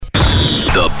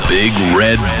Big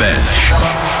Red Bench.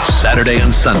 Saturday and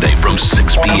Sunday from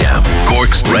 6 p.m.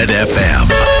 Cork's Red FM.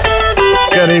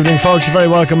 Good evening, folks. You're very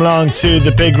welcome along to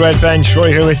the Big Red Bench.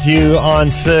 Roy here with you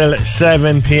until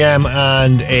 7 p.m.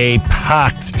 and a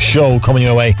packed show coming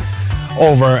your way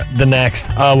over the next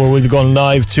hour. We'll be going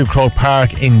live to Croke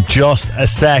Park in just a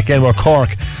second, where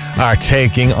Cork are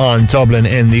taking on Dublin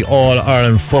in the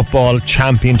All-Ireland Football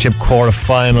Championship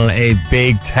quarter-final. A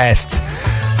big test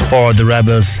for the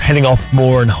Rebels, heading up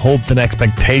more in hope than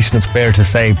expectation, it's fair to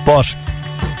say, but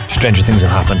stranger things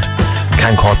have happened.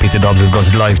 Can Cork beat the Dubs? We'll go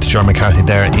live to Ger McCarthy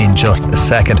there in just a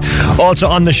second. Also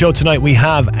on the show tonight, we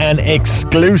have an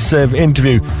exclusive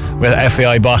interview with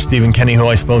FAI boss Stephen Kenny, who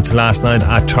I spoke to last night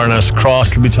at Turner's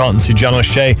Cross. We'll be talking to John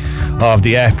O'Shea of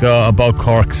the Echo about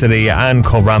Cork City and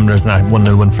Cobh Ramblers and that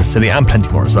 1-0 win for City, and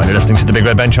plenty more as well. You're listening to the Big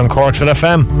Red Bench on Cork's Red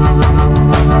FM.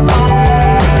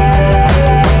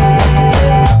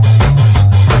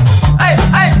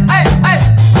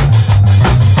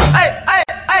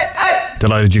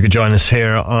 Delighted you could join us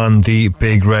here on the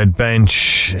Big Red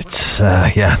Bench. It's,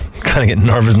 kind of getting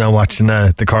nervous now watching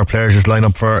the Cork players just line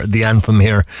up for the anthem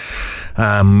here.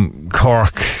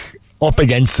 Cork up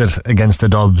against the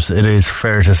Dubs, it is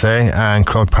fair to say, and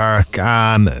Croke Park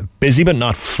busy but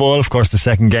not full. Of course, the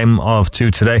second game of two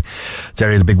today.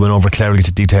 Derry had a big win over Clare. We'll get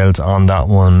to details on that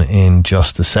one in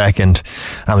just a second,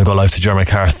 and we'll go live to Ger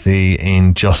McCarthy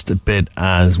in just a bit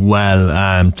as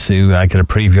well, to get a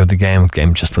preview of the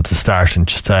game just about to start, and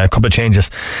just a couple of changes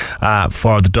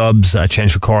for the Dubs, a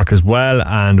change for Cork as well,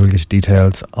 and we'll get you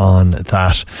details on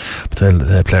that. But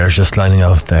the players just lining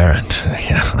out there, and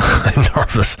I'm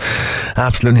nervous.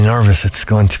 Absolutely nervous. It's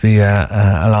going to be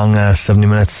a long 70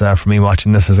 minutes for me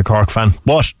watching this as a Cork fan,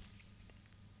 but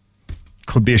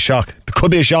could be a shock. There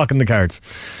could be a shock in the cards.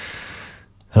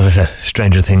 As I said,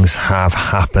 stranger things have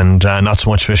happened. Not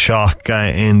so much of a shock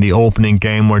in the opening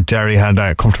game, where Derry had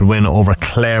a comfortable win over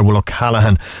Clare. Will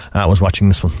O'Callaghan was watching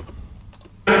this one.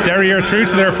 Derry are through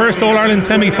to their first All-Ireland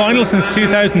semi-final since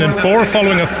 2004,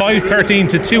 following a 5-13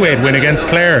 to 2-8 win against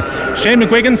Clare. Shane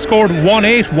McGuigan scored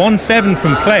 1-8, 1-7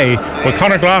 from play, with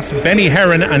Conor Glass, Benny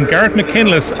Herron and Garrett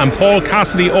McKinless and Paul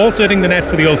Cassidy also hitting the net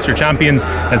for the Ulster champions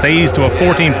as they eased to a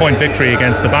 14-point victory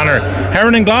against the Banner.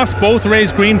 Herron and Glass both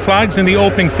raised green flags in the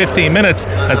opening 15 minutes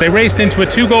as they raced into a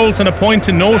 2 goals and a point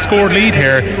to no score lead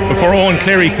here before Owen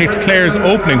Cleary kicked Clare's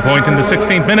opening point in the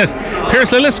 16th minute.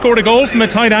 Pierce Lillis scored a goal from a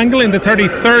tight angle in the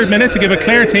 33rd minute to give a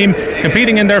Clare team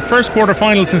competing in their first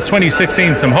quarter-final since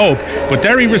 2016 some hope, but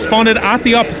Derry responded at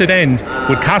the opposite end,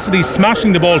 with Cassidy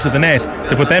smashing the ball to the net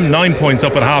to put them 9 points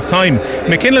up at half-time.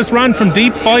 McKinless ran from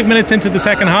deep 5 minutes into the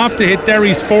second half to hit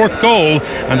Derry's 4th goal,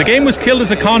 and the game was killed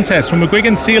as a contest when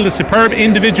McGuigan sealed a superb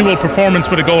individual performance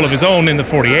with a goal of his own in the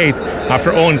 48th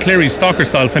after Owen Cleary's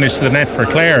stalker-style finish to the net for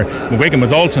Clare. McGuigan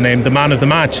was also named the man of the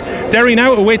match. Derry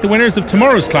now await the winners of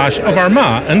tomorrow's clash of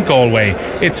Armagh and Galway.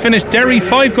 It's finished Derry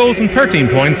 5 goals and 13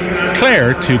 points,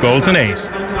 Clare 2 goals and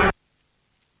 8.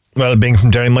 Well, being from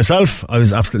Derry myself, I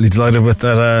was absolutely delighted with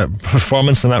that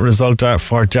performance and that result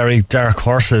for Derry. Dark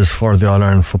horses for the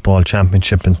All-Ireland Football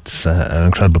Championship. It's an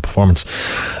incredible performance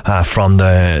from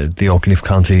the Oakleaf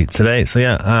County today. So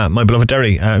my beloved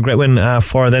Derry, great win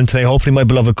for them today. Hopefully my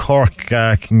beloved Cork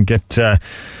can get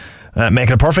make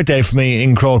it a perfect day for me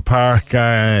in Croke Park.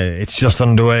 It's just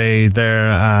underway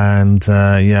there, and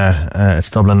it's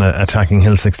Dublin attacking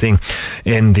Hill 16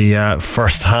 in the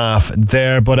first half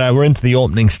there, but we're into the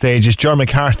opening stages. Ger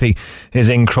McCarthy is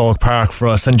in Croke Park for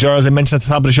us, and Ger, as I mentioned at the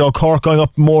top of the show, Cork going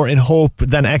up more in hope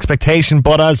than expectation,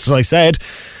 but as I said,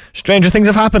 stranger things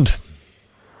have happened.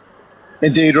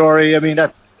 Indeed, Rory. I mean,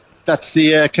 that's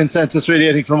the consensus really,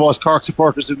 I think, from most Cork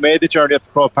supporters who've made the journey up to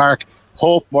Croke Park.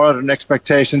 Hope more than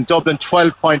expectation. Dublin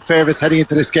 12-point favourites heading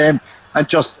into this game, and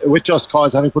with just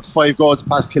cause, having put 5 goals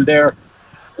past Kildare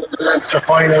in the Leinster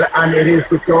final. And it is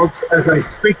the Dubs, as I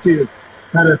speak to you,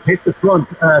 that have hit the front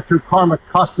through Cormac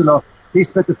Costello. He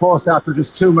split the post after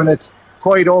just 2 minutes.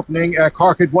 Quiet opening.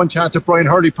 Cork had one chance of Brian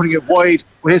Hurley putting it wide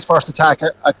with his first attack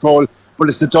at goal, but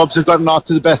it's the Dubs who've gotten off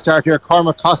to the best start here.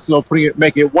 Cormac Costello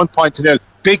making it 1-0.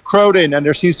 Big crowd in, and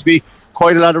there seems to be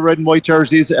quite a lot of red and white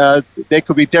jerseys. They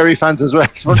could be Derry fans as well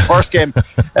for the first game.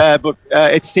 But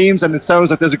it seems and it sounds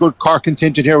like there's a good Cork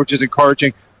contingent here, which is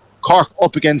encouraging. Cork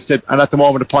up against it, and at the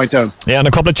moment a point down. Yeah, and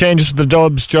a couple of changes for the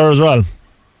Dubs, Ger, as well.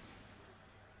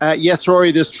 Yes,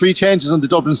 Rory, there's 3 changes on the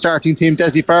Dublin starting team.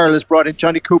 Desi Farrell has brought in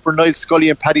Johnny Cooper, Niall Scully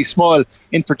and Paddy Small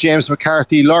in for James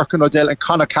McCarthy, Larkin O'Dell and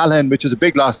Conor Callahan, which is a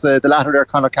big loss, the latter there,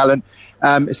 Conor Callahan.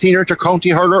 Senior inter-county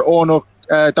hurler Owen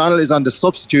Donald is on the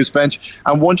substitutes bench,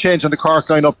 and one change on the Cork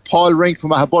lineup. Paul Rink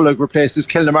from Ahabullogue replaces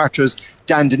Kilnamartyre's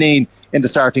Dan Deneen in the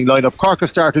starting lineup. Cork have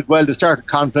started well, they started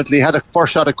confidently, had a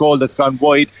first shot at goal that's gone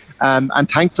wide, and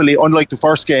thankfully, unlike the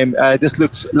first game, this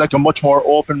looks like a much more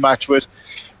open match with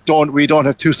we don't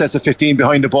have two sets of 15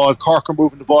 behind the ball. Cork are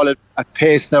moving the ball at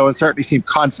pace now and certainly seem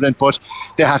confident, but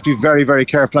they have to be very, very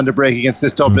careful on the break against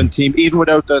this Dublin team. Even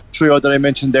without the trio that I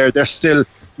mentioned there, they're still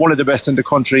one of the best in the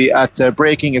country at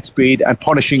breaking at speed and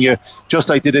punishing you, just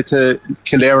like they did to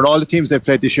Kildare and all the teams they've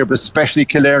played this year, but especially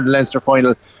Kildare in the Leinster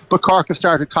final. But Cork have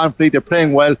started confidently, they're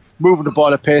playing well, moving the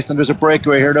ball at pace, and there's a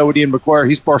breakaway here now with Ian McGuire.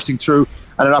 He's bursting through,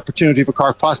 and an opportunity for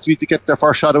Cork possibly to get their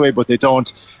first shot away, but they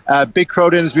don't. Big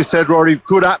crowd in, as we said, Rory,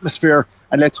 good atmosphere,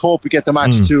 and let's hope we get the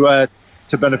match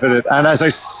to benefit it. And as I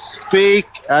speak,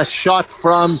 a shot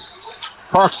from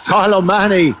Cork's Cathal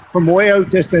O'Mahony from way out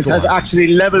distance has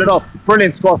actually levelled it up.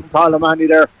 Brilliant score from Cathal O'Mahony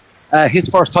there. His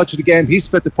first touch of the game. He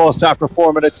split the post after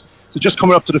 4 minutes. So just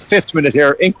coming up to the 5th minute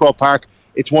here in Croke Park.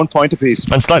 It's 1 point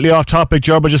apiece. And slightly off topic,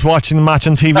 Ger, but just watching the match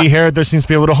on TV here, there seems to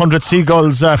be about 100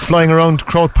 seagulls flying around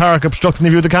Croke Park, obstructing the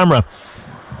view of the camera.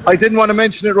 I didn't want to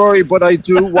mention it, Rory, but I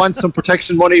do want some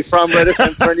protection money from Red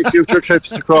FM for any future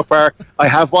trips to Croke Park. I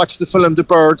have watched the film The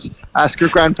Birds. Ask your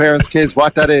grandparents' kids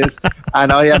what that is,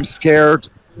 and I am scared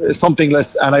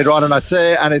somethingless, and I'd rather not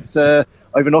say. And it's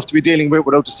I've enough to be dealing with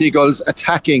without the seagulls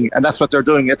attacking, and that's what they're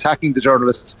doing, attacking the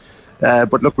journalists.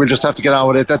 But look, we'll just have to get on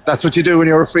with it. That's what you do when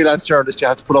you're a freelance journalist. You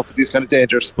have to put up with these kind of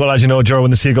dangers. Well, as you know, Ger, when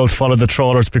the seagulls follow the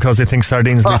trawlers because they think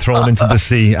sardines will be thrown into the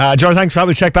sea. Ger, thanks for that.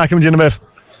 We'll check back in with you in a bit.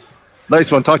 Nice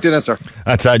one. Talk to you then, sir.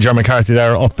 That's Ger McCarthy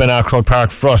there up in Croke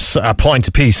Park for us. A point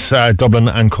apiece, Dublin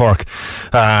and Cork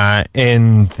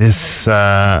in this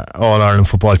All-Ireland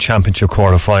Football Championship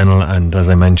quarter-final. And as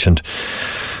I mentioned,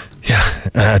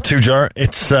 to Ger,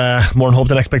 it's more in hope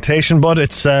than expectation, but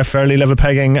it's fairly level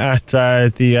pegging at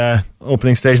the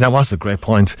opening stage. That was a great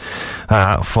point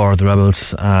for the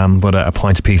Rebels, but a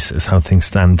point apiece is how things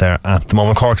stand there at the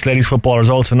moment. Cork's ladies football is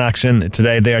also in action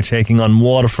today. They are taking on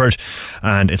Waterford,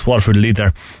 and it's Waterford lead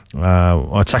there.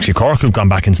 It's actually Cork who've gone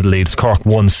back into the lead. It's Cork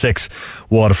 1-6,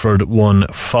 Waterford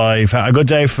 1-5. A good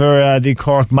day for the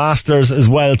Cork Masters as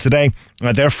well today.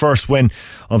 Their first win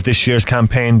of this year's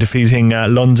campaign, defeating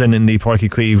London in the Páirc Uí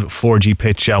Chaoimh 4G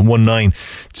pitch 1-9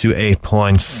 to 8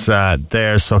 points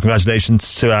there. So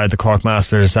congratulations to the Cork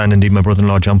Masters, and indeed my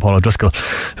brother-in-law John Paul O'Driscoll,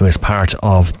 who is part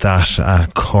of that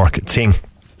Cork team.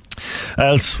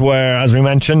 Elsewhere, as we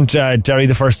mentioned, Derry,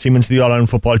 the first team into the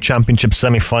All-Ireland Football Championship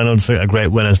semi-finals. A great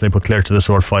win as they put Clare to the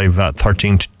sword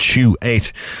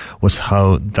 13-2-8 was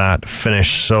how that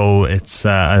finished. So it's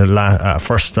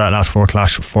first last four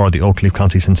clash for the Oakleaf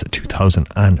County since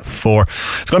 2004.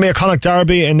 It's going to be a Connacht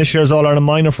derby in this year's All-Ireland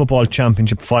Minor Football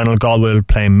Championship final. Galway will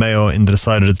play Mayo in the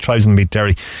decider. The Tribesmen beat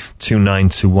Derry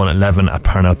 2-9 to 1-11 at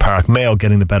Parnell Park. Mayo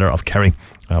getting the better of Kerry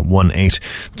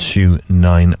 1-8 to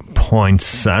 9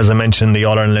 points. As I mentioned, the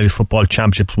All-Ireland Ladies Football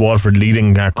Championships, Waterford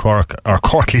leading Cork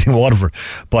leading Waterford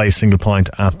by a single point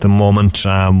at the moment,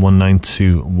 1-9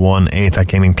 to 1-8. That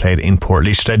game being played in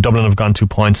Portlaoise today. Dublin have gone 2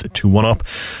 points to 1 up.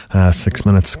 6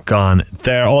 minutes gone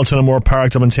there. Also in Moore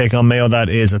Park, Dublin take on Mayo. That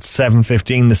is at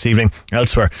 7:15 this evening.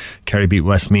 Elsewhere, Kerry beat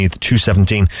Westmeath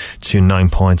 2-17 to 9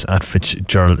 points at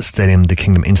Fitzgerald Stadium. The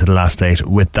Kingdom into the last 8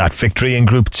 with that victory. In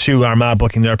Group 2, Armagh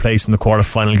booking their place in the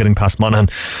quarter-final, getting past Monaghan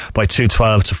by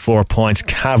 2-12 to 4 points.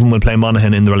 Cavan will play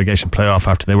Monaghan in the relegation playoff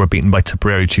after they were beaten by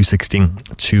Tipperary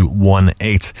 2-16 to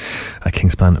 1-8 at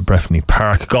Kingspan Breffni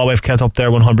Park. Galway have kept up their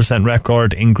 100%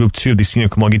 record in Group 2 of the Senior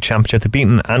Camogie Championship. They've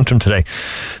beaten Antrim today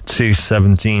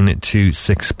 2-17 to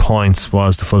 6 points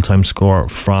was the full-time score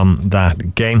from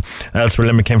that game. Elsewhere,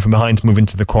 Limerick came from behind to move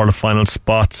into the quarter-final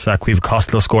spots. Cueva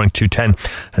Costello scoring 2-10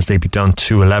 as they beat down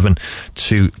 2-11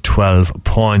 to 12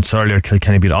 points. Earlier,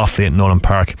 Kilkenny beat Offaly at Nolan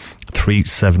Park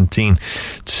 3-17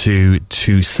 to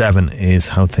 2-7 is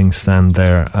how things stand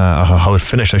there, how it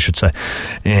finished I should say,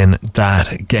 in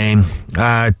that game.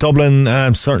 Dublin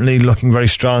certainly looking very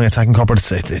strong, attacking corporate.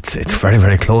 It's very,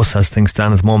 very close as things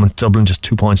stand at the moment. Dublin just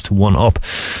 2 points to 1 up,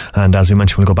 and as we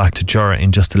mentioned, we'll go back to Ger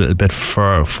in just a little bit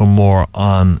for more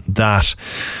on that.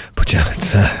 But yeah,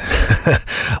 it's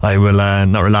I will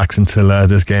not relax until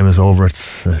this game is over.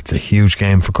 It's a huge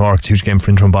game for Cork, it's a huge game for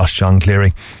interim boss John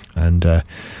Cleary, and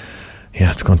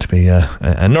it's going to be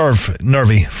a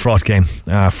nervy, fraught game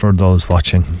for those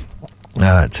watching.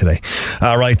 today.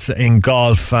 Right, in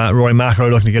golf, Rory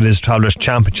McIlroy looking to get his Travellers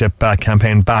Championship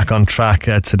campaign back on track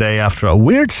today after a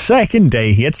weird second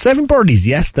day. He had 7 birdies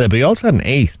yesterday, but he also had an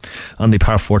 8 on the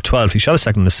par 4 12. He shot a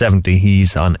second to 70.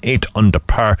 He's on 8 under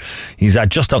par. He's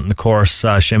just out in the course.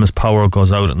 Seamus Power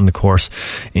goes out in the course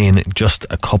in just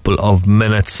a couple of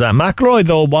minutes. McIlroy,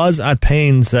 though, was at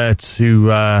pains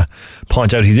to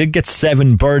point out he did get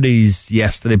 7 birdies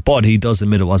yesterday, but he does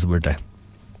admit it was a weird day.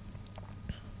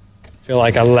 I feel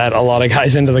like I let a lot of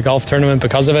guys into the golf tournament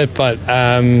because of it, but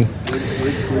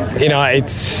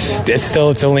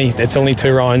it's only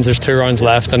 2 rounds. There's 2 rounds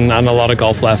left and a lot of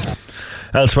golf left.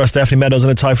 Elsewhere, Stephanie Meadows in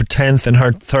a tie for 10th in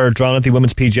her third round at the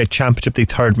Women's PGA Championship, the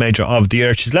third major of the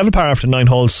year. She's level par after 9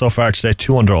 holes so far today,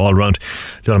 2 under all round.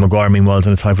 Leona Maguire, meanwhile, is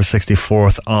in a tie for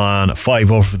 64th on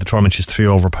 5 over for the tournament. She's 3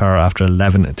 over par after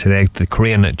 11 today. The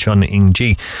Korean Chun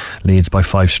Ing-ji leads by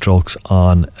 5 strokes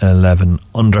on 11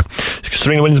 under.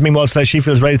 Serena Williams, meanwhile, says she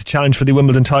feels ready to challenge for the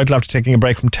Wimbledon title after taking a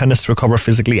break from tennis to recover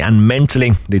physically and mentally.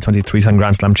 The 23-time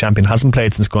Grand Slam champion hasn't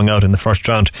played since going out in the first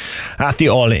round at the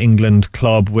All England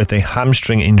Club with a hamstring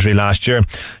injury last year.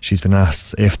 She's been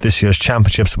asked if this year's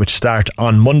championships, which start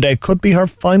on Monday, could be her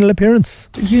final appearance.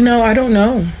 I don't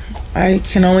know. I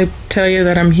can only tell you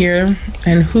that I'm here,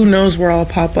 and who knows where I'll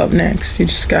pop up next. You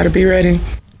just got to be ready.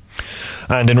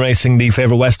 And in racing, the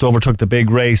favourite Westover took the big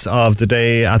race of the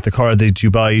day at the car of the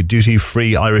Dubai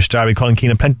duty-free Irish Derby. Colin Keane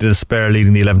had plenty to spare,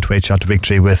 leading the 11-8 shot to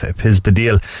victory with Piz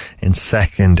Badil in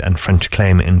second and French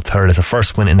Claim in third. It's a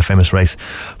first win in the famous race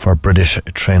for British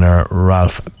trainer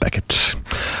Ralph Beckett.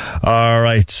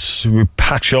 Alright, we've a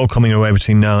packed show coming your way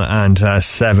between now and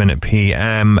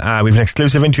 7pm. We've an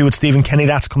exclusive interview with Stephen Kenny.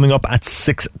 That's coming up at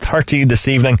 6:30 this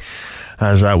evening,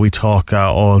 as we talk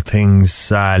all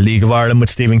things League of Ireland with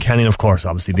Stephen Kenny. And of course,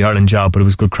 obviously the Ireland job, but it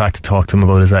was good crack to talk to him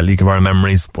about his League of Ireland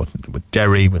memories, both with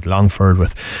Derry, with Longford,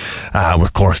 with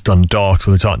of course Dundalk.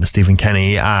 So we're talking to Stephen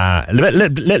Kenny a little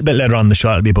bit later on in the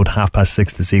show. It'll be about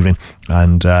 6:30 this evening,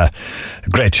 and a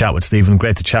great chat with Stephen.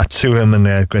 Great to chat to him,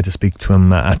 and great to speak to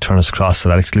him at Turner's Cross. So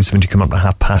that exclusive interview coming up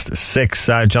at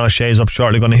 6:30. John O'Shea is up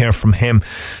shortly. Going to hear from him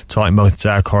talking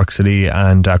about Cork City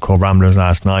and Cobh Ramblers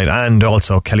last night, and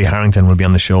also Kelly Harrington will be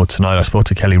on the show tonight. I spoke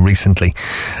to Kelly recently,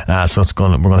 so we're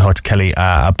going to talk to Kelly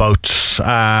about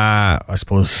I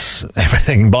suppose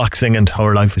everything boxing and how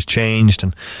her life has changed,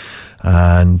 and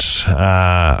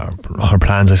her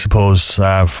plans, I suppose,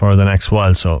 for the next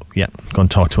while. So yeah, going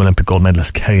to talk to Olympic gold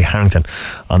medalist Kelly Harrington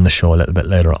on the show a little bit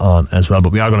later on as well.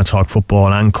 But we are going to talk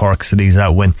football and Cork City's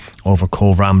win over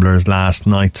Cobh Ramblers last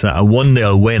night. A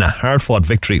 1-0 win, a hard fought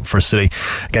victory for City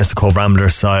against the Cobh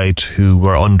Ramblers side, who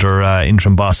were under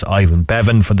interim boss Ivan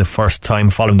Bevan for the first time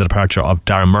following the departure of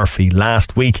Darren Murphy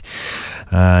last week.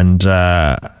 And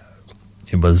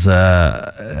it was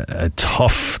a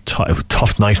tough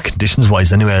night conditions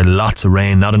wise anyway. Lots of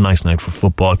rain, not a nice night for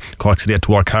football. Cork City had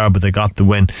to work hard, but they got the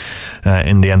win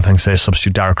in the end, thanks to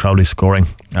substitute Darragh Crowley scoring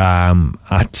in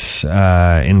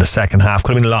the second half.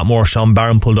 Could have been a lot more. Sean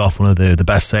Barron pulled off one of the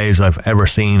best saves I've ever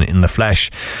seen in the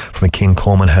flesh from a King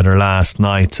Coleman header last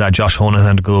night. Josh Honan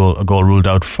had a goal ruled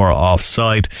out for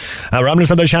offside. Ramblers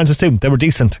had their chances too. They were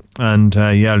decent, and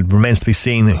it remains to be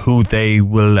seen who they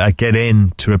will get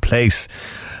in to replace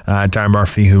Darren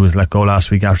Murphy, who was let go last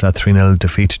week after that 3-0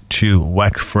 defeat to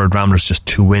Wexford. Ramblers just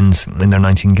 2 wins in their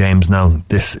 19 games now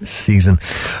this season.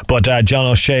 But John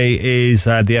O'Shea is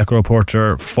the Echo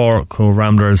reporter for Cobh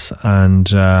Ramblers, and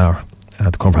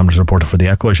the Cobh Ramblers reporter for the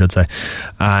Echo, I should say.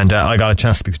 And I got a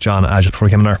chance to speak to John just before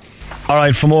he came in there.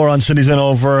 Alright, for more on City's win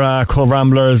over Cobh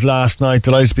Ramblers last night,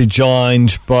 delighted to be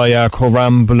joined by Cobh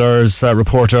Ramblers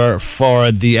reporter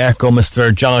for the Echo,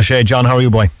 Mr. John O'Shea. John, how are you,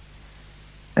 boy?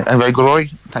 I'm very good, Roy.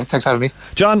 Thanks for having me.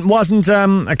 John, wasn't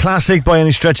a classic by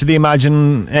any stretch of the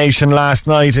imagination last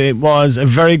night. It was a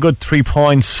very good 3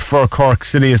 points for Cork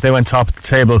City as they went top of the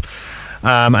table,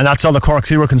 and that's all the Cork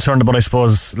City were concerned about, I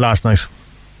suppose, last night.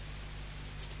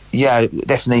 Yeah,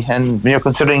 definitely. And when you're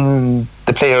considering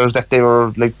the players that they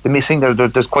were missing,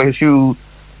 there's quite a few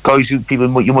guys you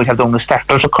might have done as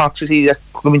starters for Cork City that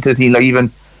come into the team. Like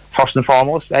even first and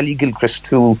foremost, Ali Gilchrist,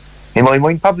 who in my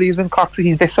mind probably has been Cork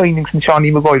City's best signing since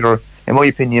Seanie Maguire, in my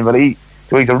opinion. But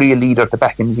he's a real leader at the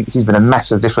back, and he's been a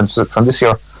massive difference from this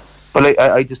year. But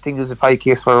I just think there's a high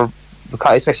case for,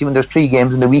 especially when there's 3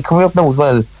 games in the week coming up now as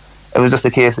well. It was just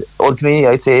a case, ultimately,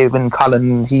 I'd say when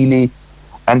Colin Healy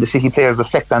and the City players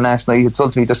reflect on last night, it's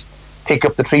ultimately just take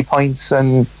up the 3 points,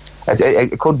 and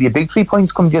it could be a big 3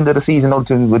 points come the end of the season,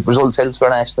 ultimately with results elsewhere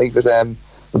last night, with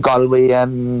Galway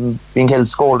being held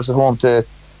scoreless at home to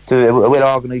a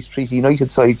well-organised Treaty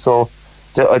United side. So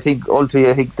I think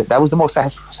ultimately that was the most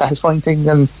satisfying thing,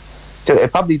 and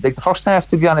probably like the first half,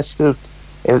 to be honest, there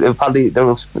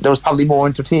was probably more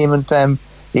entertainment.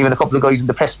 Even a couple of guys in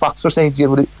the press box were saying,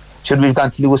 should we have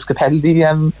gone to Lewis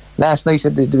Capaldi last night?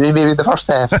 Maybe the first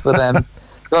half, but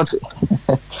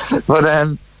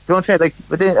don't say like.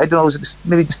 But then, I don't know,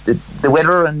 maybe just the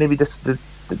weather and maybe just and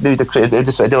even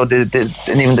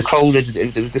the crowd.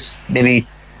 It just maybe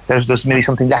there's maybe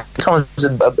something that becomes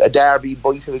a derby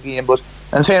bite of a game. But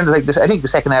in fairness, like this, I think the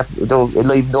second half though it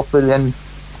livened up, and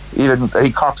even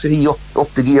Cork City up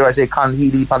the gear. I say Con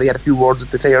Healy probably had a few words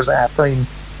with the players at half time,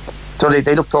 so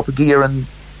they looked up a gear, and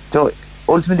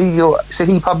ultimately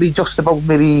City probably just about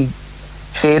maybe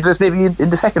shaded us maybe in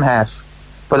the second half.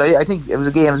 But I think it was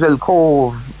a game as well.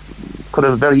 Cobh could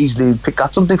have very easily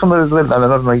got something from it as well on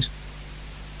another night.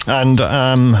 And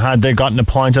had they gotten a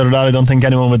point out of that, I don't think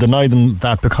anyone would deny them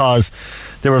that, because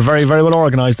they were very, very well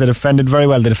organised. They defended very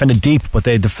well. They defended deep, but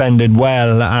they defended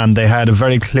well, and they had a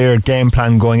very clear game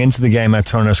plan going into the game at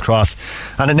Turner's Cross,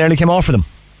 and it nearly came off for them.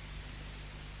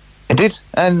 It did,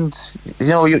 and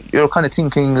you're kind of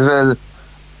thinking as well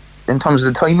in terms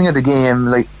of the timing of the game,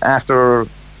 like after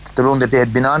the run that they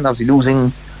had been on, obviously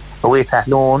losing away to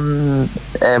Athlone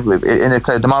in a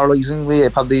kind of demoralising way,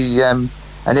 probably, and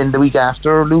then the week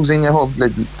after losing at home,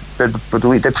 like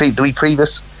the week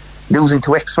previous, losing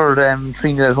to Wexford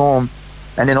 3-0 at home,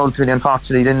 and then ultimately,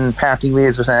 unfortunately, then parting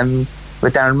ways with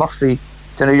Darren Murphy.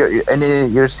 And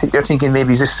then you're thinking,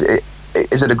 maybe is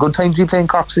it a good time to be playing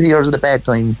Cork City, or is it a bad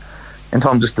time in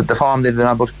terms of the form they've been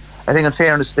on? But I think in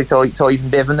fairness, like to Ivan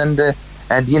Bevan and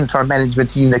the interim management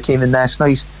team that came in last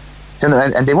night,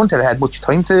 and they wouldn't have had much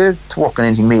time to work on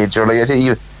anything major. Like I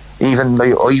think even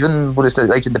would have said,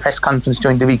 like in the press conference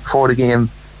during the week before the game,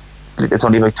 it's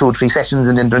only about 2 or 3 sessions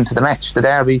and then they're into the match, the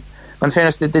derby. But in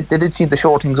fairness, they did seem to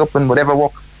short things up, and whatever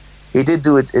work he did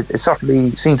do, it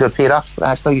certainly seemed to have paid off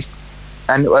last night.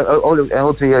 And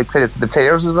ultimately, credit to the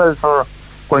players as well for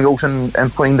going out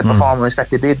and putting the performance that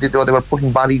they did. They were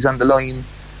putting bodies on the line.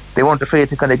 They weren't afraid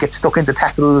to kind of get stuck into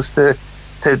tackles to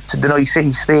deny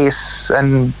City space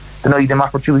and deny them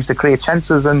opportunities to create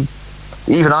chances. And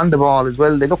even on the ball as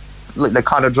well, they looked like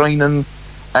Conor Drynan,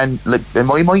 and like in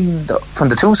my mind from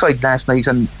the two sides last night.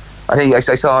 And I think I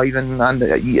saw even on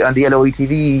the LOE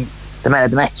TV, the man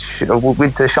of the match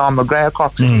went to Sean McGrath,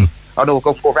 Cork City,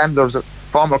 Cork Ramblers,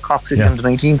 former Cork City under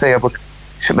 19 player, but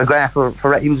McGrath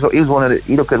for he was one of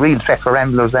he looked a real threat for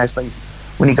Ramblers last night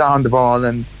when he got on the ball.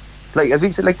 And like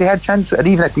they had chance, and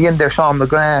even at the end there, Sean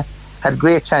McGrath had a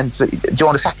great chance.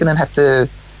 Jonas Hakkinen had to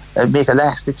make a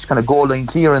last ditch kind of goal line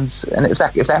clearance, and if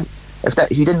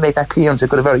he didn't make that clearance, it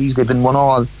could have very easily been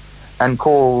 1-1, and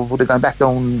Cobh would have gone back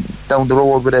down the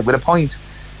road with a point.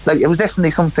 Like it was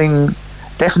definitely something.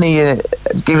 Definitely,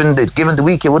 given the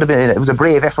week, it was a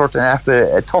brave effort, and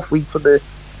after a tough week for the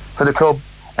club,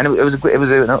 and it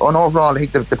was an overall. I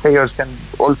think the players can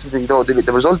ultimately, though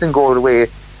the resulting goal away,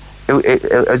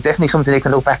 it was definitely something they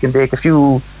can look back and take a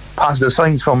few positive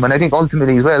signs from. And I think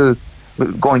ultimately as well,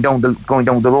 going down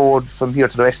the road from here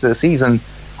to the rest of the season,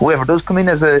 whoever does come in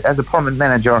as a permanent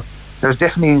manager, there's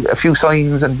definitely a few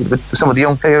signs, and with some of the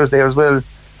young players there as well,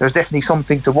 there's definitely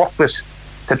something to work with,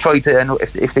 to try to, and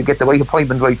if they get the right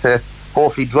appointment right, to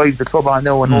hopefully drive the club on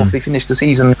now and hopefully finish the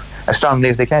season as strongly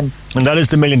as they can. And that is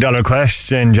the $1 million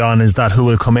question, John, is that who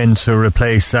will come in to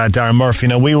replace Darren Murphy.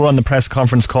 Now, we were on the press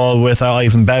conference call with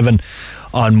Ivan Bevan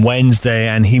on Wednesday,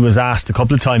 and he was asked a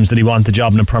couple of times did he want the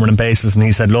job on a permanent basis, and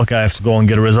he said, look, I have to go and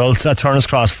get a result at Turner's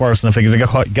Cross first, and I figured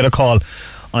they get a call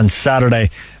on Saturday,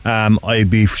 I'd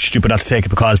be stupid not to take it,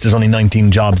 because there's only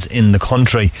 19 jobs in the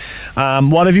country.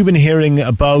 What have you been hearing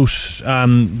about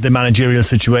the managerial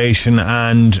situation,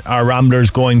 and are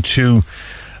Ramblers going to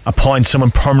appoint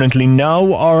someone permanently now,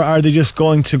 or are they just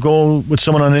going to go with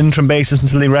someone on an interim basis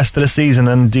until the rest of the season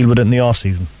and deal with it in the off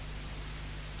season?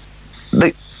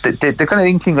 The kind of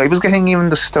inkling I was getting, even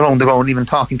just around the ground, even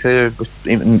talking to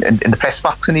even in the press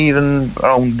box, and even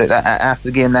around after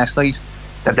the game last night,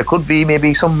 that there could be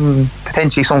maybe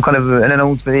potentially some kind of an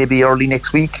announcement maybe early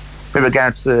next week with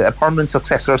regards to a permanent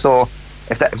successor. So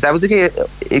if that was the case,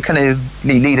 it kind of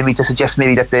leaded me to suggest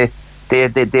maybe that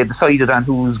they decided on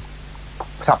who's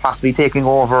possibly taking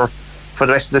over for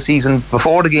the rest of the season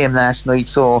before the game last night.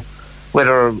 So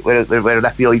whether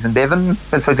that be Ivan Bevan,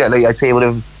 for example, I'd say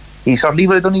he certainly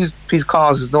would have done his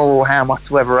causes no harm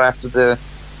whatsoever after the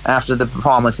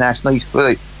performance last night.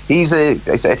 But I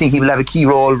think he will have a key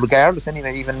role regardless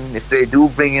anyway, even if they do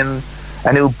bring in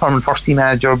a new permanent first team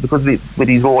manager, because with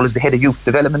his role as the head of youth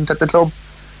development at the club.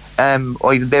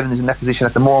 Ivan Bevan is in that position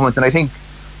at the moment, and I think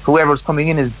whoever's coming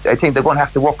in I think they're going to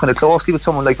have to work kind of closely with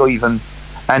someone like Ivan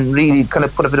and really kind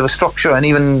of put a bit of a structure, and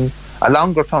even a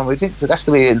longer term. I think that's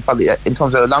the way it'll probably, in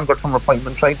terms of a longer term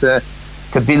appointment, trying to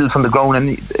build from the ground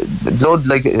and blood,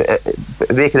 like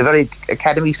make it a very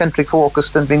academy centric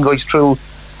focused and bring guys through,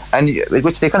 and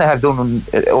which they kind of have done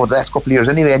over the last couple of years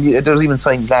anyway. And there's even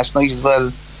signs last night as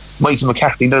well. Michael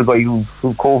McCarthy, another guy who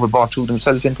Cobh brought through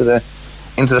himself into the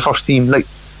first team. Like,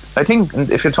 I think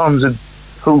if in terms of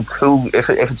who if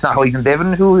it's not Ivan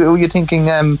Bevan, who are you thinking?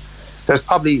 There's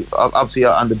probably obviously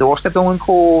on the doorstep down in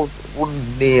Cobh,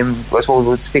 one name I suppose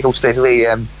would stick out straight away.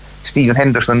 Stephen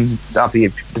Henderson,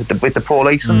 obviously with the pro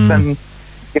license, and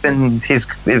given his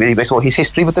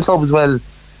history with the club as well,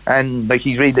 and like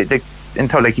he's really in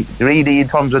terms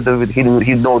of he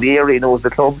know the area, he knows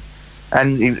the club,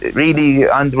 and he really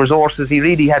on the resources he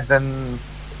really had them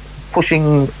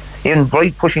pushing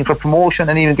for promotion,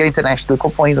 and even getting to the National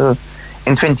Cup final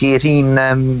in 2018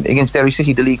 against Derry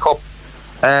City, the League Cup.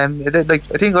 I'm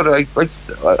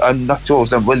not sure.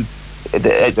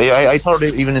 I thought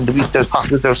even in the week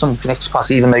there's some connections,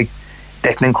 possibly even like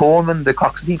Declan Coleman, the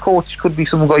Cork City coach, could be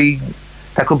some guy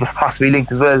that could be possibly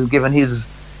linked as well, given he has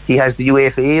the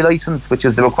UEFA A licence, which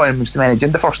is the requirements to manage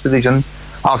in the first division.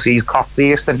 Obviously he's Cork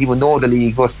based and he would know the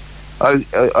league, but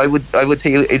I would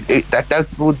tell you that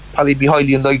would probably be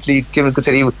highly unlikely, given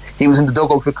considering he was in the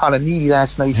dugout with Colin Healy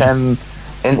last night in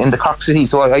the Cork City.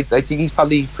 So I think he's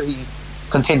probably pretty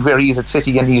content where he is at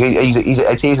City, and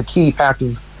I'd say he's a key part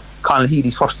of Colin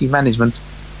Healy's first team management.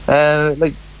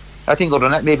 I think other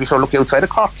than that, maybe if I look outside of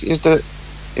Cork, is there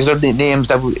names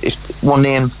one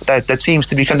name that seems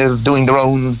to be kind of doing the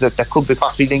rounds that could be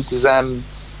possibly linked is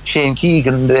Shane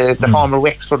Keegan, the former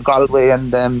Wexford, Galway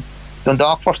and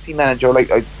Dundalk first team manager.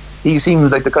 He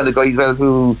seems like the kind of guy as well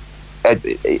who,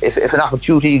 if an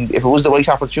opportunity, if it was the right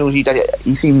opportunity, that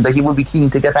he seemed like he would be keen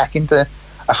to get back into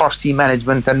a first team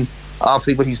management, and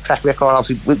obviously with his track record,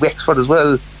 obviously with Wexford as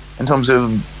well, in terms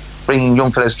of bringing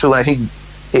young fellas through. And I think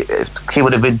he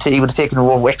would have taken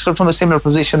over Wexford from a similar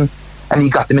position, and he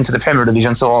got them into the Premier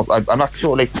Division. So I'm not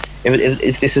sure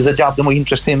if this is a job that might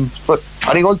interest him, but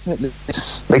I think ultimately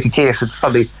it's like the case. It's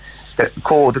probably the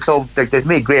club, they've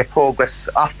made great progress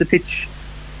off the pitch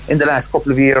in the last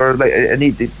couple of years.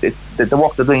 The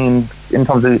work they're doing in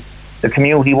terms of the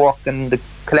community work and the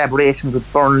collaborations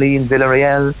with Burnley and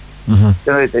Villarreal.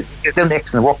 They've done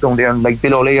excellent work down there, and like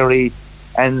Bill O'Leary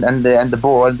and the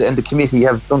board and the committee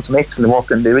have done some excellent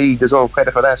work, and they really deserve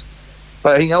credit for that.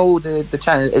 But I know the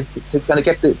challenge is to kind of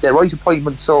get the right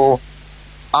appointment so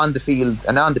on the field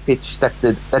and on the pitch that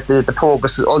the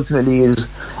progress ultimately is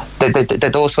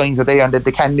that those signs are there, and that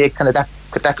they can make kind of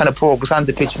that kind of progress on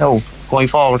the pitch now going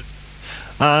forward.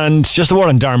 And just a word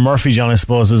on Darren Murphy, John, I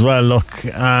suppose as well. Look,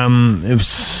 it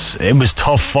was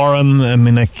tough for him. I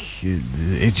mean,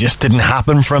 it just didn't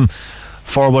happen for him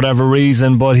for whatever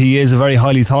reason. But he is a very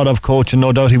highly thought of coach, and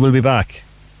no doubt he will be back.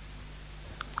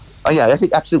 Yeah, I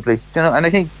think absolutely. And I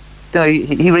think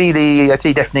he really, I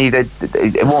think definitely that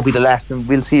it won't be the last, and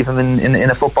we'll see him in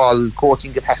a football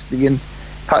coaching capacity, and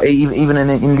even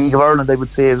in League of Ireland, I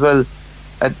would say as well.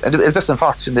 It's just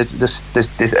unfortunate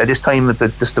that at this time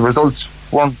the results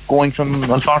weren't going from,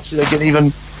 unfortunately, like,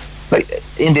 even like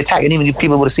in the attack, and even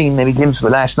people would have seen maybe glimpses of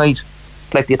it last night,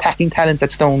 like the attacking talent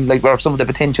that's down, like where some of the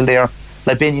potential there,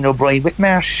 like Benny O'Brien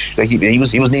Whitmarsh, like he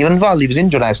wasn't even involved, he was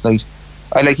injured last night.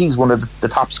 He's one of the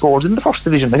top scorers in the first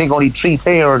division. I think only 3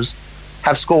 players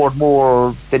have scored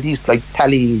more than he's like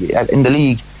tally in the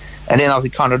league. And then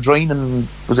obviously Conor Drynan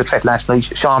was a threat last night.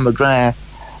 Sean McGrath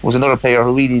was another player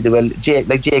who really did well. Jake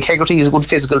Hegarty is a good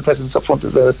physical presence up front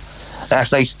as well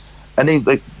last night. And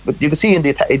but you could see in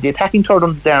the attacking third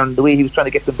under Darren, the way he was trying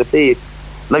to get them to play,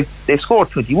 like they've scored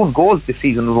 21 goals this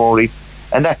season, Ruairi,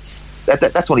 and that's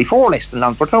only 4 less than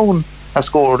Longford Town have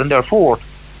scored, and they're 4th,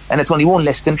 and it's only 1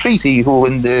 less than Treaty, who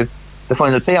in the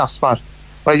final playoff spot.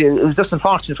 But it was just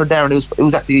unfortunate for Darren. It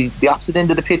was at the opposite end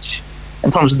of the pitch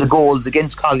in terms of the goals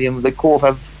against Colliam. Like Cobh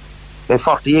have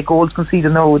 48 goals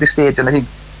conceded now at this stage, and I think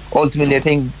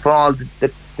ultimately, for all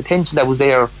the tension that was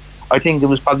there, I think it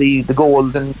was probably the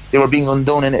goals, and they were being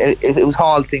undone, and it was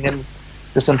halting, and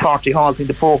just unfortunately halting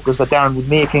the progress that Darren was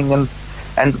making, and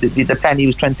the plan he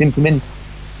was trying to implement.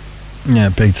 Yeah,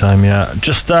 big time, yeah.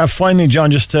 Just finally,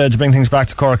 John, just to bring things back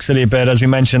to Cork City a bit, as we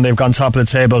mentioned, they've gone top of the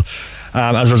table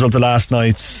as a result of last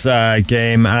night's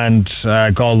game, and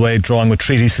Galway drawing with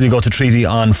Treaty. City go to Treaty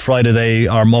on Monday,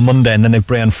 and then they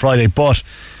play on Friday. But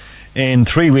in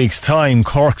 3 weeks' time,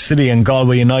 Cork City and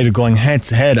Galway United going head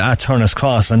to head at Turner's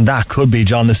Cross, and that could be,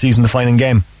 John, the season-defining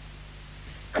game.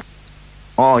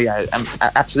 Oh yeah,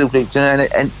 absolutely. And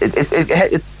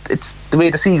it's the way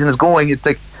the season is going. It's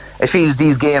like I feel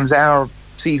these games are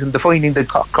season-defining. They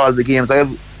call the games. I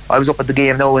was up at the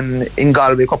game now in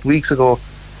Galway a couple of weeks ago,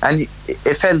 and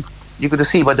it felt, you could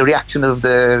see by the reaction of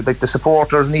the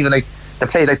supporters, and even like the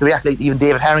play, like the react, like even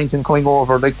David Harrington coming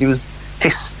over, like there was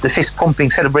the fist pumping,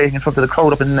 celebrating in front of the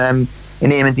crowd up in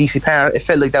Eamon DC Park. It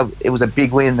felt like that it was a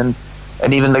big win,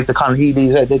 and even like the Conn Healy,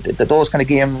 those kind of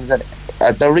games,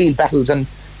 they're real battles. And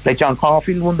like John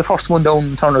Caulfield won the first one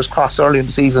down Turner's Cross early in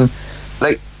the season,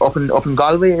 like up in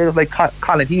Galway, like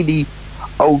Colin Healy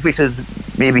outwitted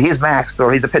maybe his master,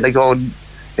 or he's a bit like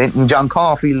in John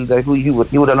Caulfield, like, he would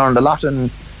have learned a lot,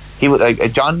 and he would,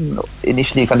 John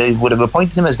initially kind of would have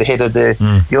appointed him as the head of the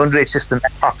underage system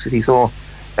at Cork City. So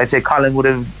I'd say Colin would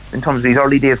have, in terms of his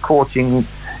early days coaching,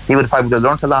 he would have probably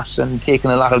learnt a lot and taken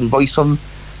a lot of advice from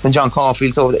John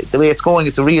Caulfield. So the way it's going,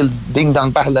 it's a real ding dong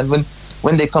battle, and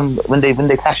when they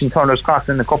clash in Turner's Cross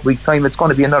in a couple of weeks' time, it's going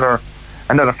to be another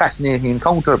fascinating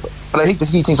encounter. But I think the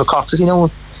key thing for Cork City, in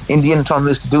the interim,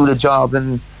 is to do the job,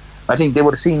 and I think they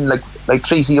would have seen like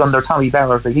Treaty under Tommy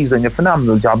Barrett, like he's doing a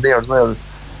phenomenal job there as well,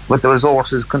 with the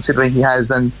resources considering he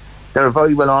has, and they're a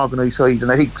very well organised side.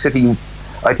 And I think City,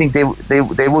 I think they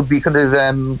would be kind of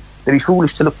they'd be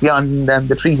foolish to look beyond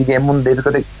the Treaty game Monday,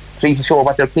 because Treaty show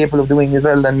what they're capable of doing as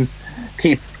well, and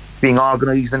keep being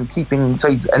organised and keeping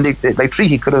sides. And they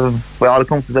Treaty could have, by all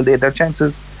accounts, they had their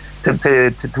chances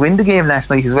to win the game last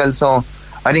night as well. So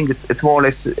I think it's more or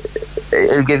less,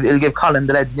 it'll give Colin,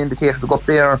 the lads, an indicator to go up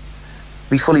there,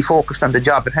 be fully focused on the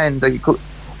job at hand. I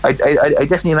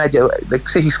definitely imagine, like,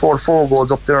 City scored 4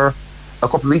 goals up there a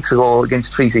couple of weeks ago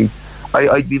against Treaty.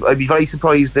 I'd be very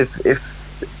surprised if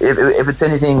it's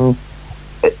anything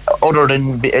other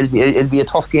than it'll be a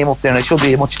tough game up there, and it should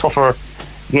be a much tougher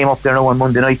game up there now on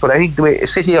Monday night. But I think the way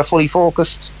City are fully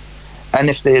focused, and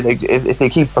if they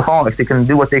keep performing, if they can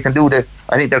do what they can do,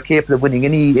 I think they're capable of winning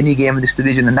any game in this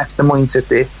division, and that's the mindset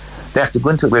they have to go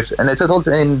into it with. And it's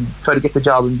ultimately try to get the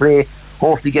job in Bray,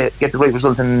 hopefully get the right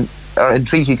result in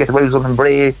Treaty, get the right result in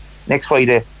Bray next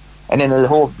Friday, and then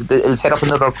it'll set up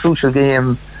another crucial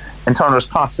game in Turner's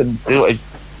Cross. And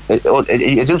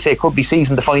as you say, it could be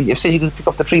season defining. If City could pick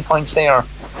up the 3 points there,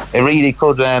 it really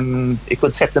could. It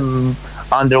could set them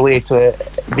on their way to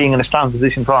being in a strong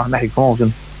position for automatic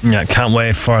promotion. Yeah, can't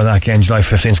wait for that game. July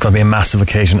 15th is going to be a massive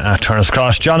occasion at Turner's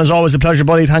Cross. John, as always, a pleasure,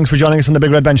 buddy. Thanks for joining us on the Big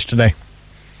Red Bench today.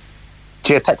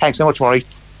 Cheers, thanks so much, Murray.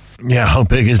 Yeah, how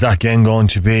big is that game going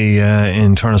to be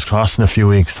in Turner's Cross in a few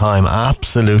weeks' time?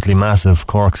 Absolutely massive.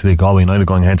 Cork City, Galway United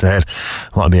going head to head.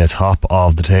 That'll be a top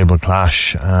of the table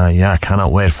clash. Yeah,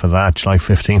 cannot wait for that. July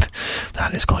 15th.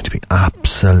 That is going to be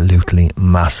absolutely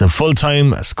massive. Full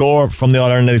time score from the All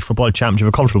Ireland Ladies Football Championship.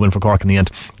 A comfortable win for Cork in the end,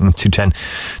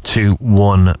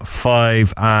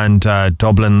 210-1-5. And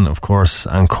Dublin, of course,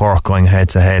 and Cork going head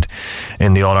to head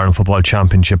in the All Ireland Football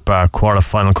Championship quarter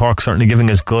final. Cork certainly giving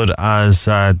as good as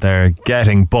they're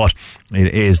getting, but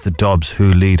it is the Dubs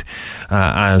who lead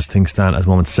as things stand at the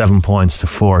moment. 7 points to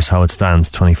 4 is how it stands.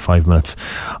 25 minutes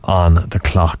on the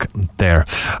clock there.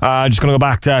 Just going to go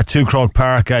back to Croke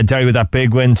Park. Derry with that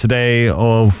big win today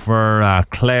over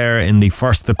Clare in the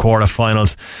first of the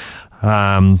quarter-finals.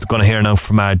 Going to hear now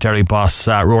from Derry boss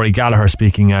Ruairi Gallagher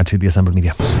speaking to the assembled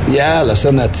media. Yeah,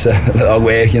 listen, that's a long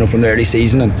way, from the early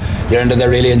season, and you're into the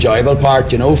really enjoyable part,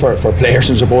 for players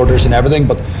and supporters and everything.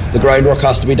 But the groundwork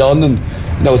has to be done, and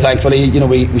thankfully,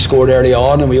 we scored early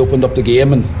on and we opened up the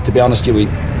game. And to be honest, we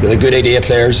had a good idea.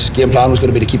 Clare's game plan was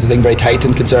going to be to keep the thing very tight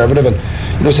and conservative, and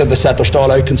said they set their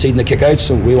stall out, conceding the kick out.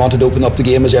 So we wanted to open up the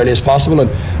game as early as possible. And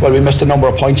we missed a number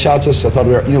of point chances. I thought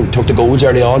we took the goals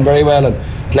early on very well, and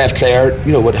left Clare,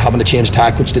 with having to change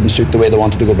tack, which didn't suit the way they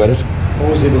wanted to go about it.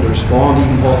 What was able to respond?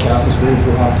 Even Paul Castle's goal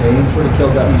for half time sort of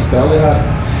killed that wee spell they had.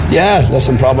 Yeah,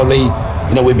 listen, probably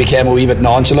we became a wee bit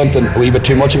nonchalant and a wee bit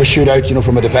too much of a shootout,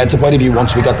 from a defensive point of view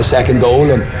once we got the second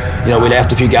goal, and we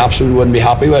left a few gaps we wouldn't be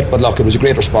happy with. But look, it was a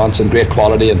great response and great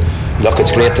quality, and look,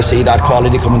 it's great to see that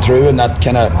quality coming through and that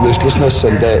kind of ruthlessness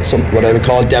and some what I would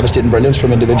call devastating brilliance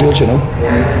from individuals.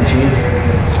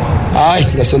 Aye,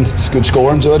 listen, it's good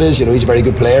scoring, so it is. He's a very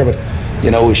good player, but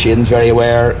Shane's very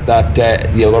aware that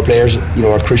the other players,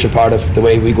 are a crucial part of the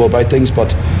way we go about things.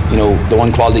 But the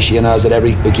one quality Shane has at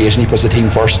every occasion, he puts the team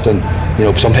first, and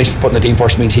sometimes putting the team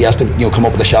first means he has to come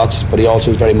up with the shots, but he also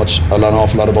is very much an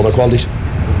awful lot of other qualities.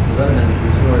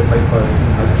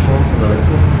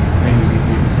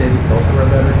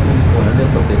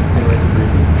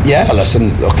 Yeah,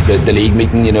 listen, look, the league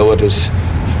meeting, it was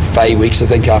 5 weeks, I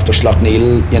think, after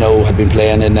Slough-Neil, had been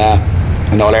playing in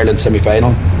an All-Ireland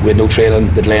semi-final. We had no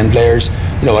training, the Glen players,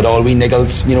 had all wee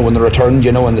niggles, when they returned,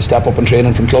 and the step up in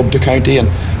training from club to county, and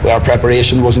our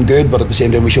preparation wasn't good, but at the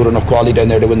same time we showed enough quality down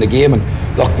there to win the game. And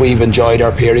look, we've enjoyed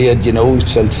our period,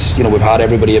 since, we've had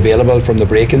everybody available from the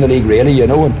break in the league, really,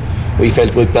 and we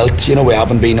felt we've built, we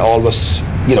haven't been always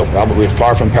we're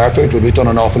far from perfect, but we've done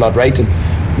an awful lot right. And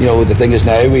the thing is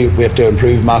now we have to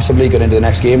improve massively going into the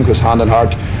next game, because hand on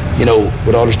heart,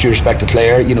 with all due respect to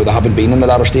Clare, they haven't been in the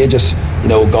latter stages.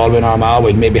 Galway and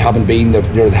Armagh maybe haven't been the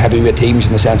heavyweight teams,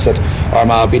 in the sense that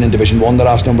Armagh have been in Division 1 the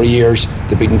last number of years.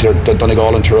 They've beaten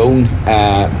Donegal and Tyrone.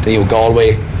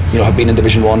 Galway have been in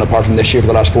Division 1 apart from this year for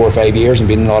the last 4 or 5 years, and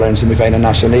been in All-Ireland semi-final and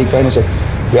National League final. So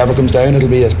whoever comes down, it'll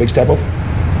be a big step up.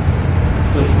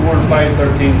 The score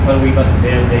 5-13 when we got to the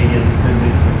in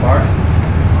the park.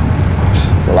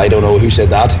 Well, I don't know who said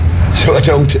that, so I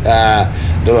don't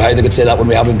know how they could say that when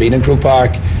we haven't been in Croke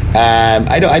Park.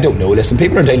 I don't know. Listen,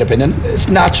 people are entitled opinion. It's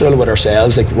natural with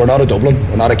ourselves. Like, we're not a Dublin,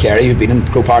 we're not a Kerry who've been in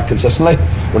Croke Park consistently.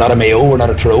 We're not a Mayo, we're not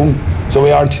a Tyrone, so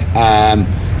we aren't.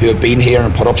 Who have been here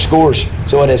and put up scores.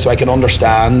 So it is. So I can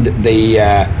understand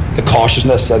the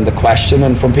cautiousness and the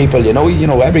questioning from people.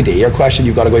 Every day you're questioned,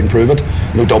 you've got to go out and prove it.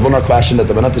 Dublin are questioned at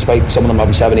the minute, despite some of them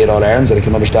having 7-8 All-Irelands, and I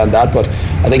can understand that. But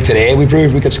I think today we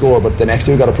proved we could score, but the next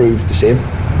day we've got to prove the same.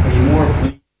 Are you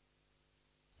more?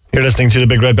 You're listening to the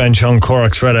Big Red Bench on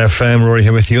Cork's Red FM. Rory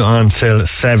here with you until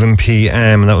 7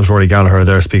 p.m. And that was Rory Gallagher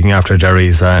there speaking after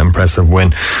Derry's impressive win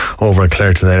over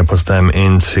Clare today. That puts them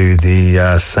into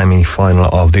the semi-final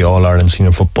of the All-Ireland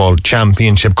Senior Football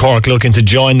Championship. Cork looking to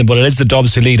join them, but it is the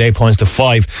Dubs who lead 8 points to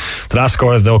 5. The last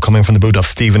score, though, coming from the boot of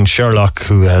Stephen Sherlock,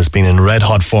 who has been in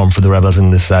red-hot form for the Rebels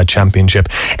in this championship.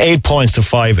 8 points to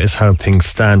 5 is how things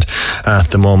stand at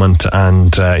the moment.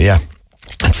 And,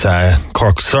 it's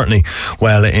Cork certainly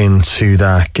well into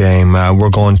that game.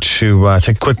 We're going to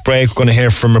take a quick break. We're going to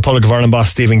hear from Republic of Ireland boss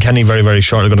Stephen Kenny very, very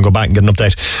shortly. We're going to go back and get an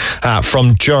update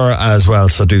from Ger as well,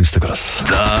 so do stick with us.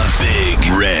 The Big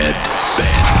Red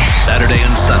Bench, Saturday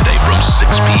and Sunday from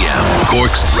 6 p.m.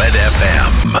 Cork's Red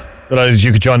FM. Delighted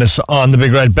you could join us on the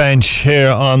Big Red Bench here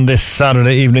on this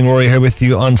Saturday evening. Rory here with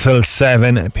you until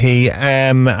 7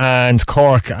 p.m. and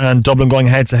Cork and Dublin going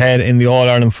head to head in the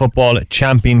All-Ireland Football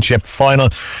Championship final.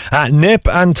 Nip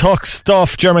and tuck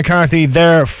stuff. Ger McCarthy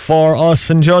there for us,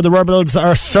 and Joe, the Rebels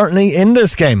are certainly in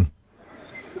this game.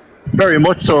 Very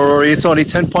much so, Rory. It's only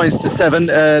 10 points to 7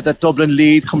 that Dublin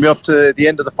lead coming up to the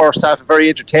end of the first half. A very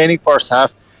entertaining first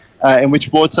half. In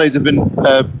which both sides have been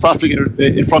profligate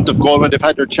in front of goal when they've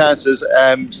had their chances.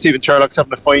 Stephen Sherlock's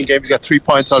having a fine game. He's got 3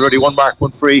 points already, 1 mark,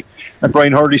 1 free. And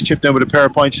Brian Hurley's chipped in with a pair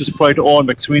of points just prior to Owen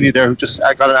McSweeney there, who just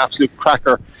got an absolute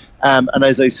cracker. And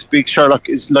as I speak, Sherlock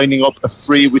is lining up a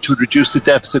free which would reduce the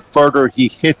deficit further. He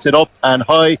hits it up and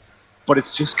high, but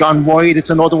it's just gone wide. It's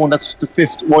another one that's the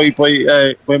 5th wide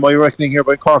by my reckoning here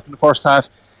by Cork in the first half.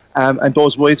 And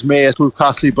those wides may prove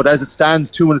costly, but as it stands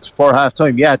 2 minutes before half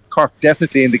time, Cork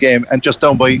definitely in the game and just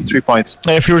down by 3 points.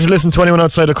 If you were to listen to anyone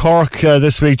outside of Cork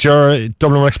this week,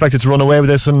 Dublin were expected to run away with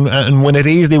this and win it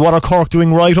easily. What are Cork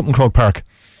doing right up in Croke Park?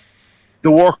 The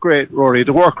work rate, Rory.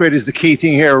 The work rate is the key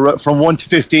thing here. From 1 to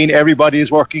 15, everybody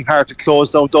is working hard to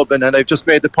close down Dublin, and I've just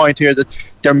made the point here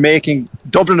that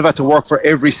Dublin have had to work for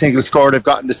every single score they've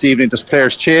gotten this evening. There's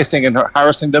players chasing and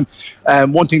harassing them.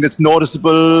 One thing that's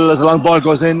noticeable as a long ball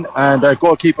goes in and a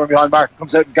goalkeeper behind Mark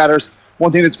comes out and gathers.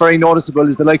 One thing that's very noticeable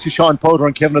is the likes of Sean Powder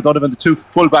and Kevin O'Donovan, the 2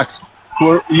 fullbacks who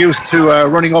are used to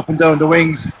running up and down the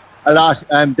wings a lot.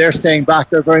 They're staying back.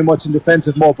 They're very much in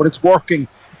defensive mode, but it's working.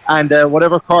 And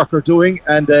whatever Cork are doing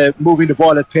and moving the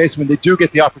ball at pace, when they do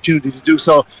get the opportunity to do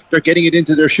so, they're getting it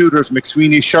into their shooters,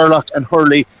 McSweeney, Sherlock and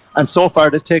Hurley. And so far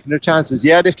they've taken their chances.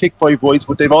 They've kicked 5 wides,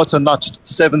 but they've also notched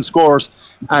 7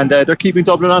 scores. And they're keeping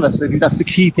Dublin honest. I think that's the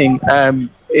key thing.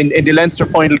 In the Leinster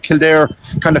final, Kildare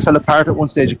kind of fell apart at one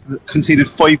stage, conceded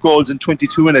 5 goals in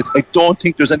 22 minutes. I don't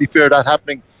think there's any fear of that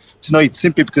happening tonight,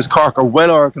 simply because Cork are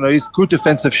well organised, good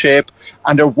defensive shape,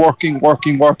 and they're working.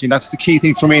 That's the key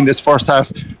thing for me in this first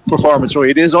half performance.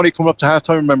 It is only coming up to half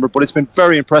time, remember, but it's been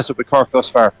very impressive with Cork thus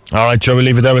far. Alright, Joe, we'll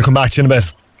leave it there. We'll come back to you in a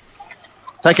bit.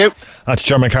 Thank you. That's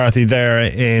Ger McCarthy there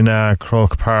in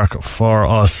Croke Park for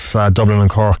us. Dublin and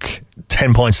Cork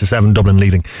 10 points to 7, Dublin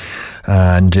leading.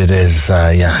 And it is,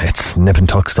 it's nip and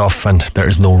tuck stuff, and there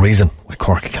is no reason why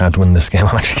Cork can't win this game.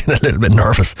 I'm actually getting a little bit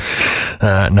nervous.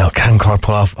 Now, can Cork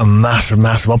pull off a massive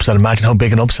upset? Imagine how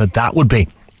big an upset that would be.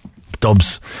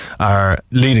 Dubs are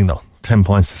leading though. 10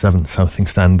 points to 7. That's how things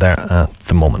stand there at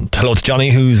the moment. Hello to Johnny,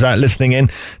 who's listening in.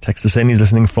 Text us in. He's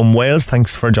listening from Wales.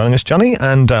 Thanks for joining us, Johnny,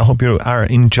 and I hope you are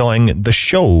enjoying the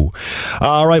show.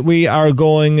 Alright, we are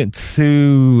going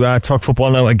to talk football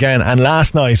now again. And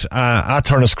last night at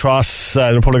Turner's Cross,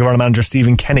 the Republic of Ireland manager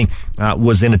Stephen Kenny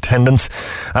was in attendance.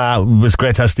 It was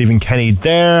great to have Stephen Kenny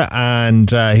there, and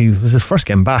he was his first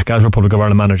game back as Republic of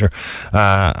Ireland manager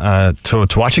to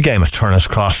watch a game at Turner's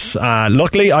Cross.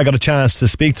 Luckily, I got a chance to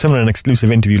speak to him in an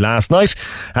exclusive interview last night.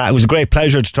 It was a great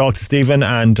pleasure to talk to Stephen,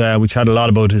 and we chatted a lot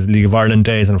about his League of Ireland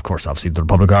days, and of course obviously the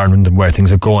Republic of Ireland and where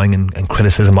things are going, and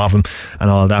criticism of him and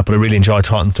all that. But I really enjoyed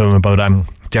talking to him about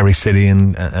Derry City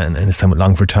and his time with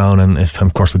Longford Town and his time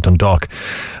of course with Dundalk.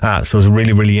 So it was a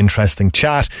really, really interesting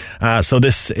chat. So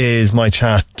this is my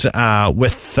chat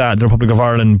with the Republic of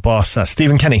Ireland boss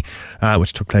Stephen Kenny,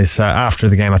 which took place after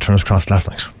the game at Turner's Cross last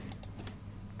night.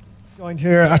 Joined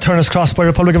here at Turner's Cross by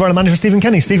Republic of Ireland manager Stephen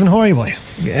Kenny. Stephen, how are you, boy?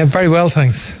 Yeah, very well,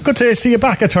 thanks. Good to see you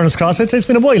back at Turner's Cross. I'd say it's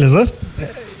been a while, is it?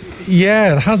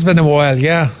 Yeah, it has been a while,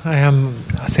 yeah.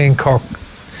 I seen Cork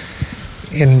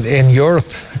in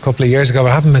Europe a couple of years ago,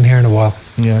 but I haven't been here in a while.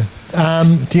 Yeah.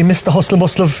 Do you miss the hustle and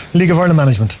bustle of League of Ireland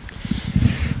management?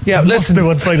 Yeah, listen. Do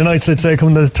what Friday nights, I'd say,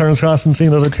 coming to Turner's Cross and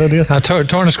seeing other side of you?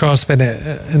 Turner's Cross has been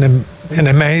an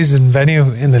amazing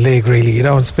venue in the league, really. You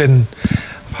know, I've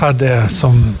had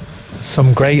some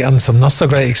great and some not so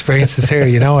great experiences here,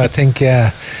 you know, I think,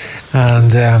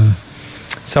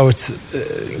 so it's,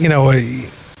 you know, it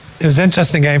was an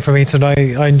interesting game for me tonight.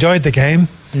 I enjoyed the game,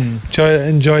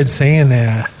 enjoyed seeing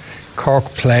Cork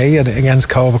play against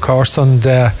Cobh, of course, and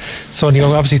Son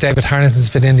Young. Obviously David Harrington's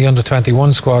been in the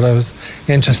under-21 squad. I was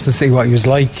interested to see what he was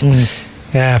like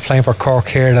playing for Cork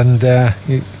here, and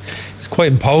he's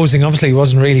quite imposing. Obviously he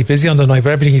wasn't really busy on the night,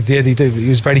 but everything he did, he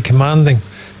was very commanding,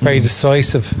 very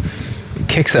decisive. He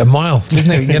kicks it a mile,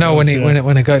 doesn't he? You know,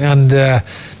 when it got, and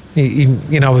he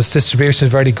you know, his distribution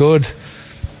is very good.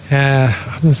 I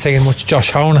haven't seen much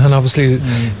Josh Honahan, obviously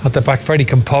at the back, very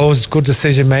composed, good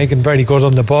decision making, very good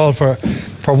on the ball for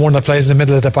one that plays in the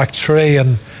middle of the back three.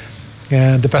 And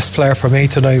the best player for me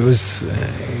tonight was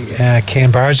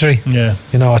Cian Bargery. Yeah,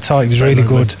 you know, I thought he was really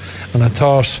good, and I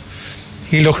thought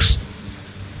he looks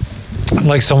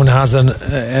like someone who has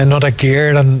another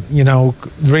gear, and you know,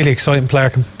 really exciting player,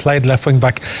 can play the left wing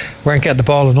back. Weren't getting the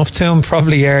ball enough to him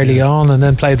probably early on, and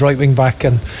then played right wing back,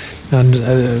 and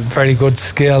very good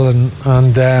skill and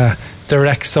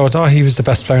direct. So I thought he was the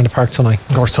best player in the park tonight.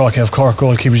 Of course, talking of Cork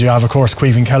goalkeepers, you have of course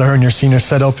Caoimhín Kelleher in your senior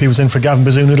setup. He was in for Gavin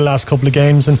Bazunu the last couple of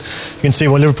games, and you can see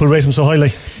why Liverpool rate him so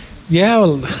highly. Yeah,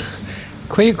 well,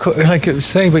 like I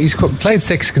say, but he's played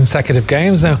 6 consecutive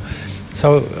games now.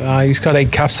 So he's got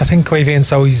 8 caps, I think, Caoimhín.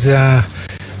 So he's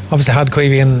obviously had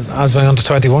Caoimhín as my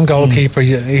under-21 goalkeeper.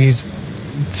 He's a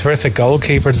terrific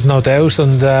goalkeeper, there's no doubt.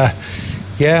 And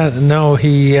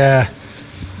he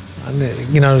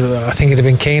you know, I think he'd have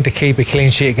been keen to keep a clean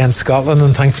sheet against Scotland,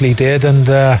 and thankfully he did. And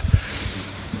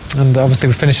obviously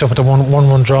we finished up with a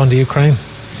 1-1 draw in the Ukraine.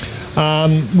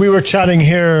 We were chatting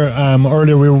here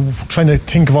earlier. We were trying to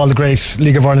think of all the great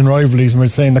League of Ireland rivalries, and we were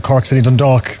saying the Cork City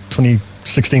Dundalk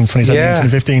 2016, 2017,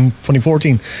 2015,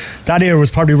 2014. That era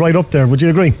was probably right up there. Would you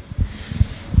agree?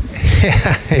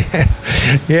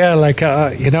 Yeah, like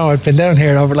you know, I've been down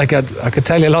here over, like I could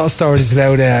tell you a lot of stories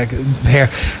about here.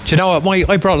 Do you know what?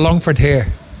 I brought Longford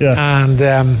here, and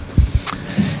it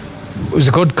was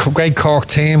a great Cork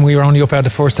team. We were only up out of the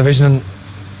first division, and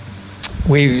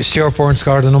Stuart Byrne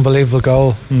scored an unbelievable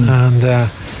goal, and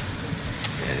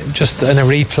just in a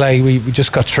replay we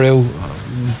just got through,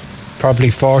 probably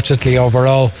fortunately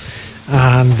overall,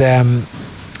 and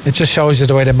it just shows you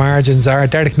the way the margins are.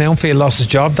 Derek Mountfield lost his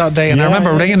job that day, and I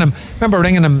remember ringing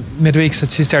him midweek. Said,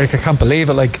 "Geez, Derek, I can't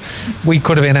believe it. Like, we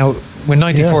could have been out with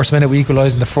 91st minute. We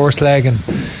equalised in the first leg, and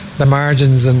the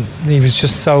margins." And he was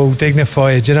just so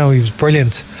dignified. You know, he was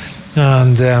brilliant.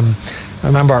 And I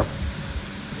remember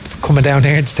coming down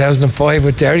here in 2005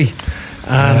 with Derry.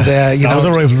 And you know, was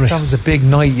a rivalry. That was a big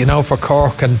night, you know, for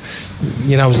Cork, and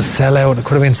you know, it was a sellout. It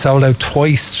could have been sold out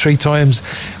twice, 3 times.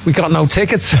 We got no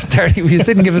tickets from Derry. You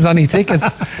didn't give us any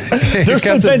tickets. There's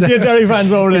still plenty of Derry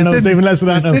fans over there now. Even less than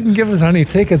that now. Didn't give us any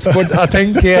tickets, but I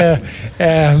think it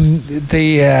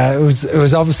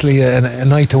was obviously a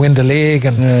night to win the league,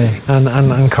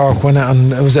 and Cork win it,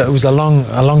 and it was a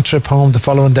long trip home the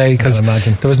following day, because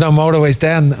there was no motorways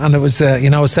then, and it was a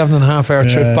 7.5 hour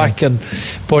trip back,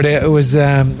 but it was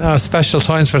special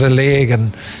times for the league,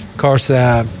 and of course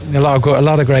a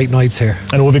lot of great nights here.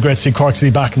 And it would be great to see Cork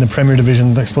City back in the Premier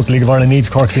Division. I suppose the League of Ireland needs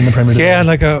Cork City in the Premier Division. Yeah,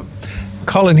 like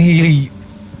Colin Healy,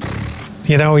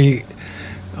 you know,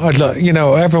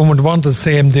 everyone would want to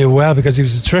see him do well, because he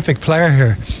was a terrific player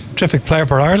here, terrific player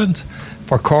for Ireland,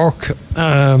 for Cork.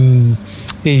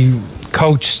 He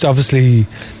coached, obviously,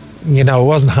 you know, it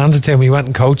wasn't handed to him. He went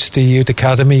and coached the youth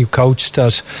academy. He coached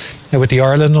with the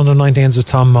Ireland under-19s with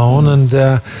Tom Mohan, and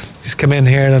he's come in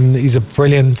here, and he's a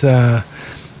brilliant,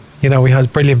 he has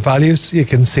brilliant values. You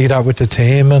can see that with the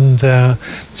team, and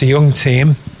it's a young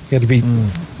team. It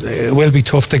will be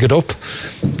tough to get up.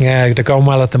 They're going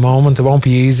well at the moment. It won't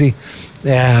be easy.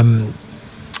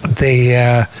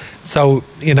 So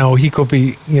he could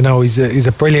be. He's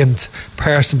a brilliant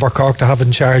person for Cork to have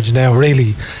in charge now.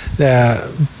 Really,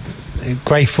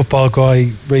 great football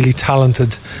guy, really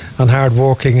talented and hard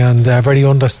working, and very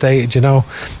understated.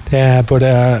 But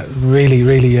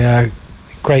really.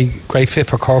 Great fit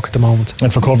for Cork at the moment.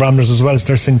 And for Cobh Ramblers as well. It's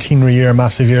their centenary year,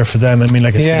 massive year for them. It's been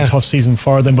a tough season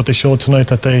for them, but they showed tonight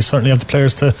that they certainly have the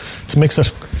players to mix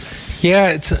it.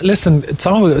 Yeah, it's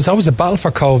always a battle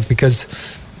for Cobh, because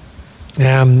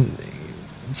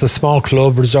it's a small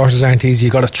club, resources aren't easy,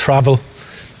 you got to travel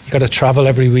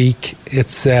every week.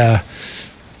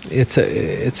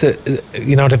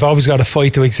 They've always got a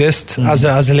fight to exist as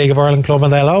a League of Ireland club,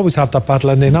 and they'll always have that battle,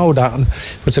 and they know that. And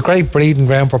it's a great breeding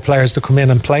ground for players to come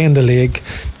in and play in the league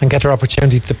and get their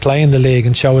opportunity to play in the league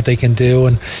and show what they can do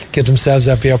and give themselves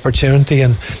every opportunity.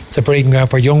 And it's a breeding ground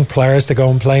for young players to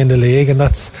go and play in the league, and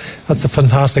that's a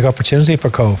fantastic opportunity for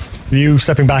Cobh. You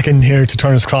stepping back in here to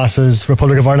Turner's Cross as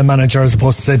Republic of Ireland manager as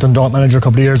opposed to say Dundalk manager a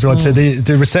couple of years ago, I'd say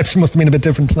the reception must have been a bit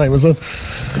different tonight, was it?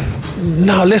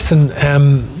 No, listen.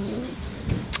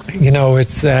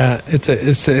 It's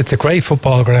a great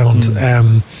football ground.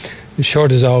 Sure,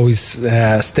 there's always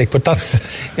stick, but that's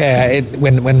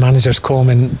when managers come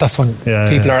in. That's when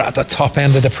people are at the top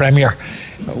end of the Premier.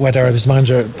 Whether it was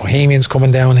manager Bohemians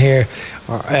coming down here,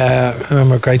 or, I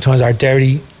remember great times our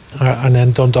Derry. And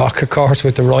then Dundalk, of course,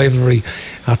 with the rivalry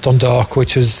at Dundalk,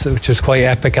 which was quite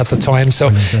epic at the time. So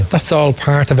that's all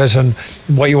part of it. And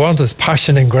what you want is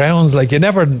passion in grounds. Like you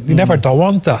never don't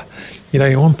want that.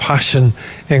 You want passion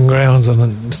in grounds.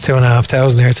 And it's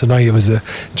 2,500 here tonight. It was a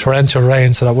torrential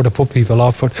rain, so that would have put people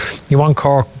off. But you want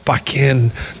Cork back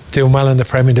in, doing well in the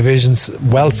Premier Divisions,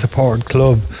 well supported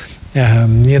club.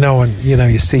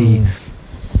 You see.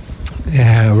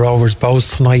 Rovers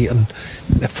boast tonight and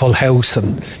a full house,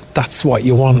 and that's what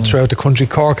you want throughout the country.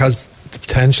 Cork has the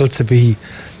potential to be,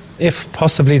 if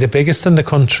possibly, the biggest in the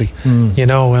country,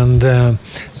 and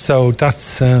so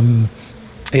that's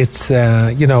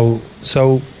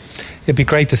so it'd be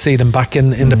great to see them back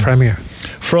in the Premier.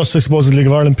 For us, I suppose, as League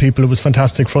of Ireland people, it was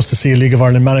fantastic for us to see a League of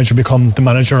Ireland manager become the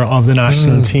manager of the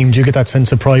national team. Do you get that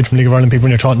sense of pride from League of Ireland people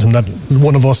when you're talking to them that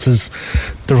one of us is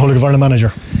the Republic of Ireland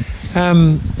manager?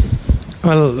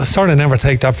 Well, I sort of never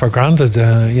take that for granted.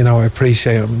 I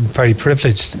appreciate it. I'm very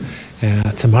privileged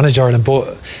to manage Ireland,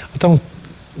 but I don't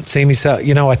see myself.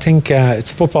 I think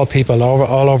it's football people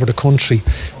all over the country.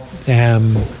 I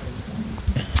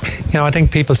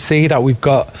think people see that we've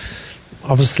got.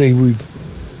 Obviously,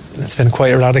 it's been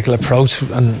quite a radical approach,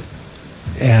 and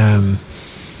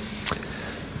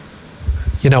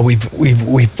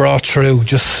we've brought through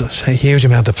just a huge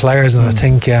amount of players, and I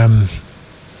think.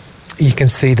 You can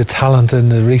see the talent in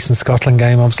the recent Scotland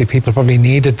game. Obviously, people probably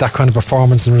needed that kind of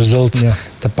performance and result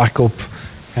to back up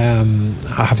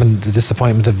having the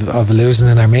disappointment of losing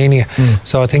in Armenia.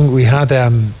 So I think we had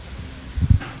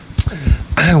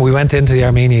we went into the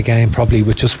Armenia game probably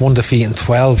with just one defeat in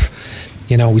 12.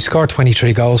 We scored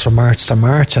 23 goals from March to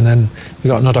March, and then we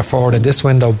got another 4 in this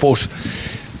window, but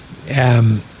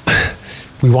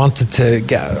we wanted to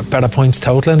get better points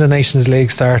total in the Nations League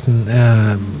starting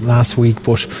last week,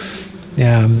 but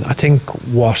I think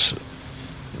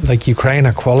Ukraine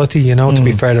are quality, to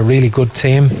be fair, they're a really good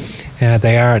team.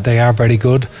 They are very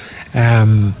good.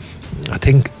 I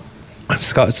think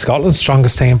Scotland's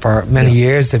strongest team for many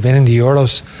years. They've been in the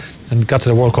Euros and got to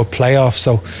the World Cup playoff,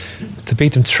 so to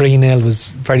beat them 3-0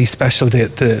 was very special.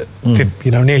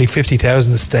 Nearly 50,000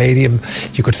 in the stadium.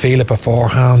 You could feel it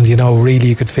beforehand. Really,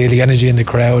 you could feel the energy in the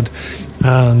crowd,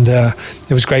 and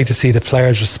it was great to see the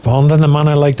players respond in a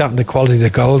manner like that, and the quality of the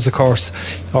goals, of course,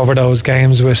 over those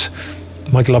games with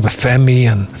Michael Obafemi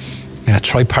and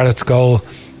Troy Parrott's goal.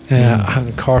 And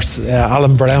of course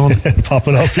Alan Brown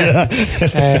popping up getting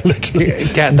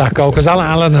that goal, because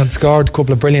Alan had scored a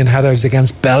couple of brilliant headers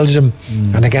against Belgium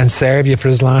and against Serbia for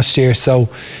his last year, so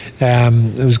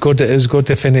it was good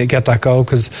to get that goal,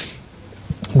 because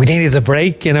we needed a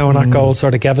break, and that goal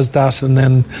sort of gave us that. And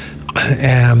then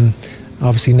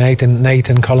obviously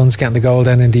Nathan Collins getting the goal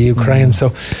then in the Ukraine.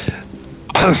 So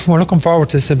we're looking forward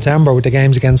to September with the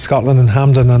games against Scotland and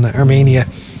Hampden and Armenia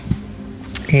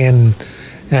in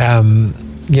the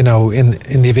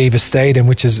Aviva Stadium,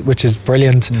 which is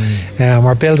brilliant.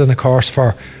 We're building a course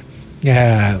for we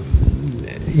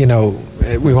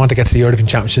want to get to the European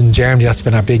Championship in Germany. That's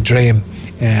been our big dream.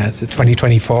 It's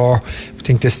 2024. I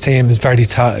think this team is very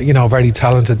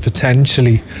talented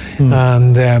potentially,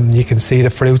 and you can see the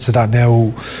fruits of that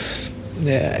now.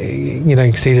 You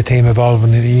can see the team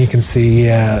evolving, and you can see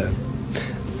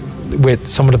with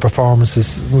some of the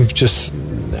performances we've just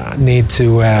need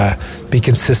to be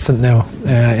consistent now.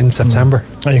 in September.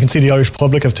 And you can see the Irish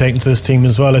public have taken to this team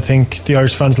as well. I think the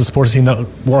Irish fans will support a team that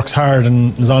works hard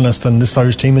and is honest, and this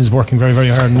Irish team is working very, very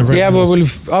hard. Well,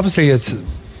 obviously it's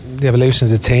the evolution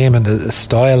of the team and the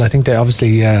style. I think they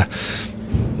obviously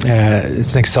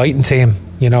it's an exciting team,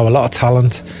 a lot of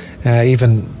talent,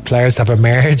 even players have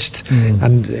emerged,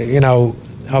 and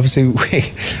obviously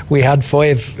we had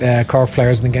 5 Cork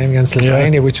players in the game against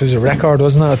Lithuania, which was a record,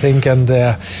 wasn't it, I think, and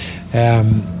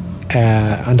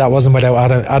that wasn't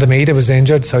without Adam Ida was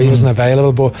injured, so he wasn't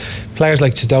available. But players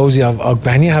like Chidozie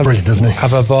Ogbenya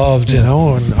have evolved,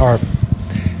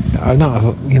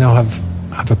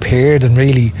 have appeared and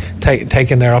really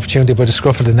taken their opportunity by the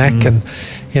scruff of the neck. And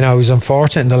it was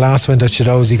unfortunate in the last window.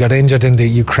 Chidozie got injured in the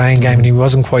Ukraine game, and he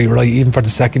wasn't quite right even for the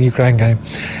second Ukraine game.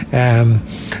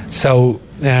 So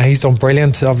he's done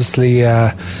brilliant, obviously,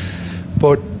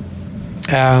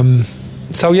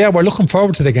 so we're looking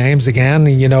forward to the games again.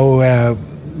 We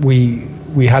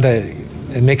had a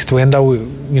mixed window,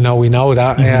 we know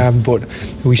that, but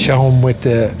we show them with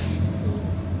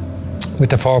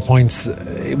the 4 points,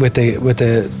 with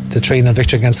the 3-0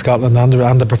 victory against Scotland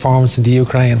and the performance in the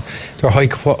Ukraine. They're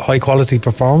high quality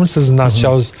performances, and that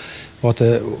shows what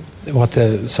the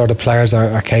sort of players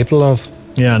are capable of.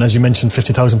 Yeah, and as you mentioned,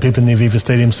 50,000 people in the Aviva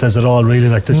Stadium says it all, really.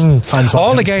 Like this, fans.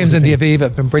 All the games in the Aviva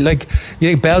have been brilliant.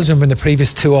 Like Belgium in the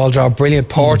previous 2 all-draw, brilliant.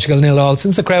 Portugal 0-0.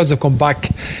 Since the crowds have come back,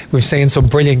 we've seen some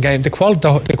brilliant games. The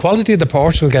quality of the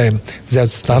Portugal game was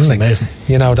outstanding. That was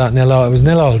amazing. That 0-0. It was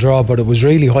 0-0 draw, but it was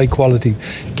really high quality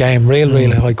game. Really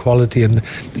high quality. And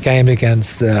the game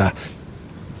against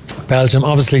Belgium,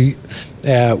 obviously, we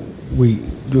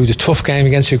had a tough game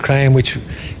against Ukraine, which.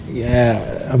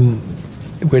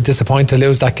 We're disappointed to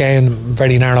lose that game,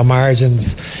 very narrow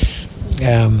margins.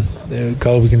 The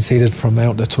goal we conceded from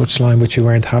out the touchline, which we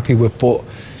weren't happy with, but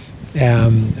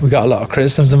we got a lot of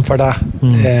criticism for that.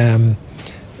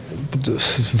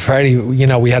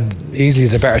 We had easily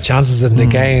the better chances in the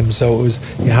game, so it was,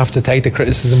 you have to take the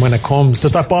criticism when it comes.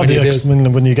 Does that bother you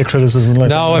when you get criticism like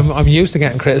that? No, I'm used to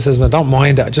getting criticism. I don't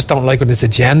mind it. I just don't like when it's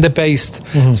agenda based.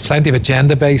 There's plenty of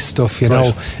agenda based stuff,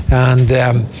 know, and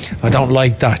I don't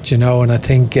like that, and I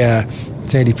think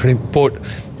it's really pretty. But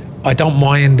I don't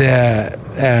mind.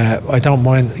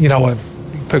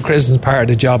 Put criticism as part of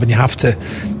the job, and you have to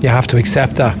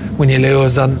accept that when you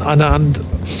lose, and I'm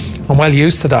well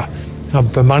used to that.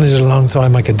 I've been managing a long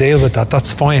time. I can deal with that.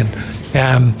 That's fine.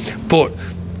 But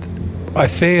I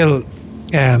feel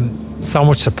so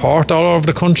much support all over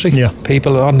the country. Yeah.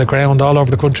 People on the ground all over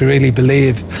the country really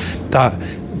believe that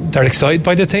they're excited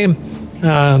by the team,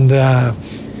 and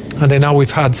they know we've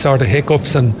had sort of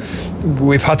hiccups and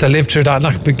we've had to live through that.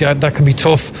 And that can be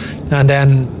tough. And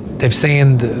then they've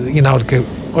seen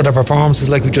other performances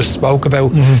like we just spoke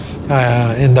about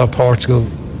in the Portugal,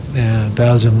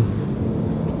 Belgium.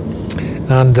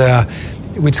 And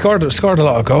we'd scored a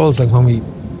lot of goals, like when we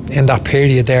in that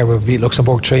period there we beat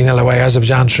Luxembourg 3-0 away,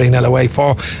 Azerbaijan 3-0 away,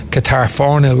 for Qatar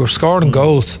 4-0. We were scoring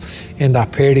goals in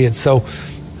that period. So,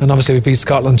 and obviously we beat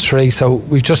Scotland 3. So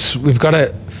we've got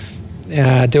to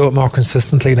do it more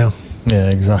consistently now.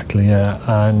 Yeah, exactly. Yeah,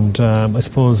 and I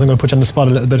suppose I'm going to put you on the spot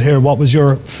a little bit here. What was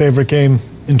your favourite game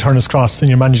in Turner's Cross in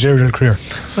your managerial career?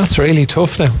 That's really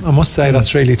tough now, I must say.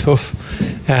 That's really tough.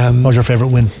 What was your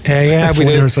favourite win? Yeah, we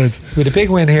had a big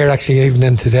win here actually, even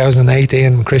in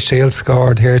 2018. Chris Shields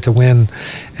scored here to win,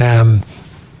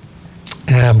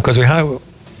 because we had,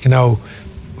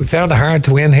 we found it hard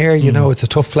to win here. It's a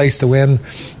tough place to win.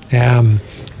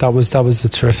 That was a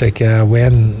terrific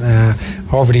win.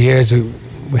 Over the years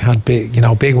we had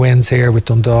big wins here with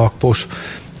Dundalk, but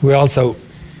we also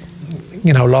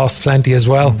lost plenty as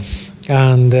well.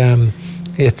 And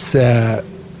it's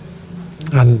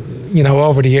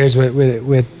over the years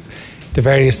with the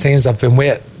various teams I've been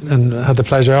with and had the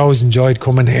pleasure, I always enjoyed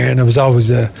coming here, and it was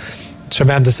always a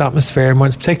tremendous atmosphere. And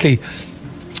when, particularly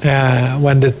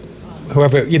when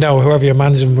whoever you're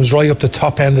managing was right up the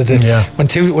top end of the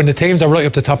when the teams are right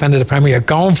up the top end of the Premier, you're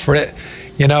going for it.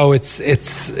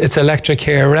 It's electric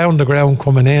here around the ground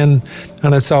coming in,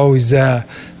 and it's always a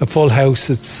full house.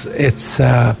 It's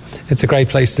a great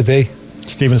place to be.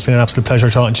 Stephen, it's been an absolute pleasure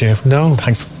talking to you. No,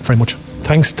 thanks very much.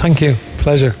 Thank you.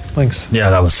 Pleasure. Thanks. Yeah,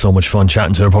 that was so much fun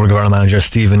chatting to the Republic of Ireland manager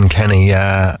Stephen Kenny.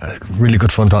 Really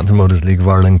good fun talking to him about his League of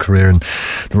Ireland career and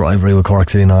the rivalry with Cork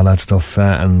City and all that stuff.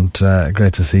 And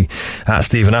great to see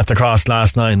Stephen at the Cross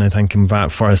last night, and I thank him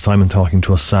for his time and talking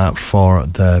to us for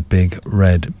the Big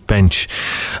Red Bench.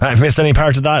 If you missed any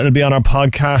part of that, it'll be on our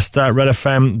podcast at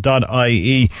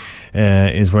redfm.ie.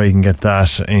 Is where you can get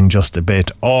that in just a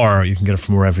bit, or you can get it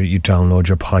from wherever you download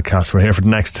your podcast. We're here for the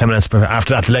next 10 minutes, but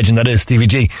after that, the legend that is Stevie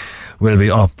G will be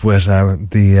up with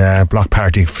the block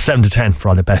party 7 to 10 for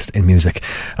all the best in music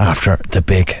after the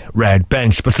big red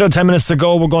bench. But still 10 minutes to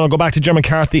go. We're going to go back to Ger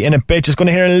McCarthy in a bit. Just going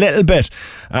to hear a little bit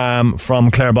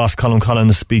from Clare boss Colin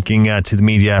Collins speaking to the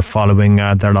media following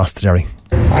their loss to Derry.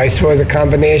 I suppose a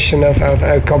combination of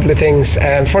a couple of things.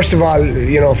 First of all,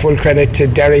 full credit to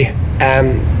Derry.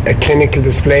 A clinical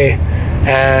display,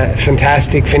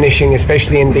 fantastic finishing,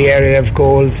 especially in the area of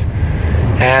goals.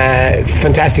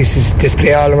 Fantastic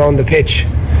display all around the pitch.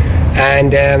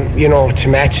 And to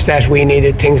match that,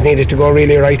 things needed to go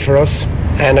really right for us,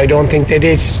 and I don't think they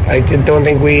did. I don't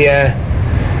think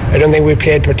we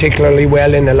played particularly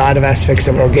well in a lot of aspects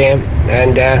of our game,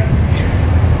 and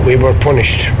we were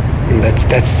punished. And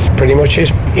that's pretty much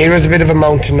it. It was a bit of a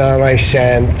mountain, all right.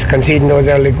 Conceding those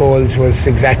early goals was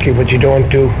exactly what you don't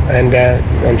do, and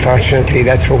unfortunately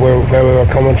that's where we were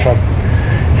coming from.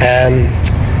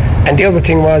 And the other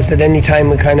thing was that any time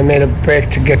we kind of made a break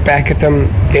to get back at them,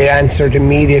 they answered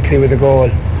immediately with a goal.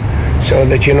 So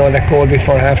that that goal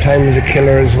before half-time was a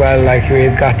killer as well. Like, we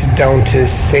had got it down to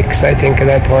 6, I think, at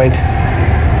that point.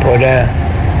 But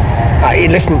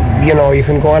listen, you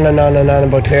can go on and on and on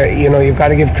about Clare. You've got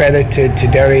to give credit to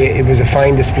Derry. It was a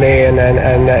fine display, and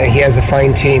he has a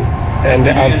fine team. And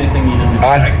did they do anything you didn't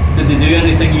expect? Did they do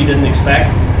anything you didn't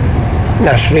expect?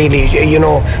 Not really.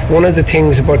 One of the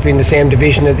things about being the same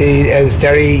division as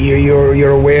Derry,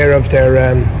 you're aware of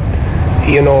their,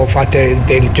 what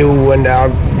they'll do, and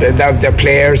their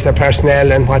players, their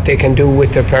personnel, and what they can do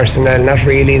with their personnel. Not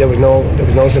really. There was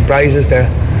no surprises there.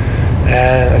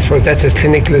 I suppose that's as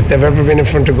clinical as they've ever been in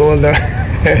front of goal there.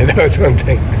 That was one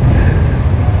thing.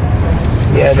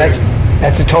 Yeah,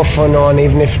 that's a tough one on.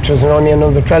 Even if it was only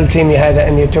another 12 team you had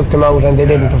and you took them out and they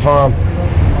didn't perform,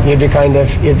 you'd be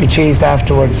cheesed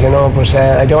afterwards, But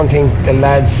I don't think the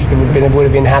lads would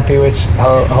have been happy with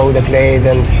how they played.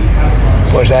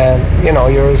 But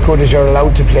you're as good as you're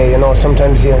allowed to play.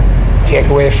 Sometimes you take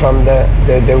away from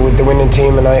the winning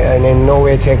team, and in no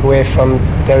way take away from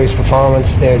Derry's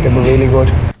performance. They were really good.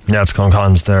 Yeah, it's Colin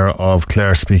Collins there of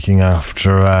Clare speaking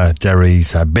after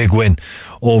Derry's big win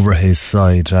over his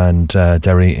side, and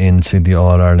Derry into the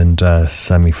All-Ireland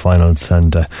semi-finals,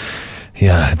 and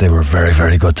yeah, they were very,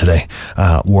 very good today.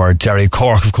 Were Derry.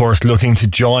 Cork, of course, looking to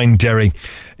join Derry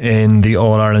in the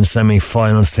All-Ireland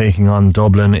semi-finals, taking on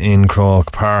Dublin in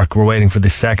Croke Park. We're waiting for the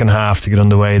second half to get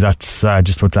underway. That's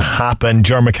just about to happen.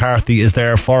 Ger McCarthy is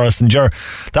there for us. And Ger,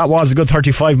 that was a good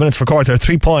 35 minutes for Cork. They're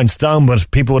 3 points down, but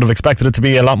people would have expected it to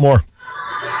be a lot more.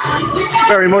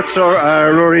 Very much so,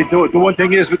 Rory. The one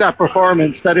thing is with that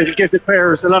performance that it'll give the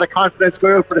players a lot of confidence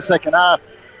going out for the second half.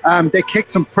 They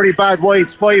kicked some pretty bad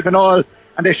wides, 5 in all,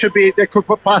 and they could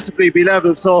possibly be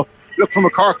level. So look, from a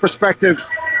Cork perspective,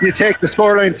 you take the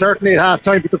scoreline certainly at half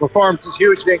time, but the performance is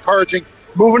hugely encouraging.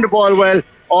 Moving the ball well,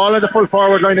 all of the full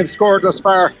forward line have scored thus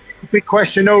far. The big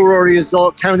question now, Rory, is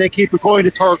can they keep it going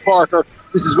the third quarter?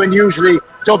 This is when usually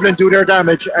Dublin do their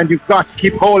damage, and you've got to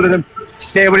keep hold of them,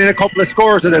 stay within a couple of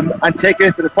scores of them, and take it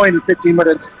into the final 15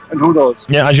 minutes, and who knows.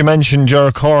 Yeah, as you mentioned,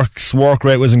 Ger, Cork's work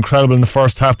rate was incredible in the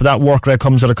first half, but that work rate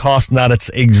comes at a cost, and that it's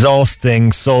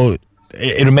exhausting. So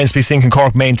it remains to be seen, can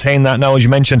Cork maintain that now, as you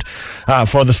mentioned,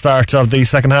 for the start of the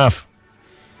second half?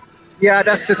 Yeah,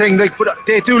 that's the thing. But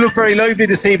they do look very lively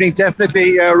this evening,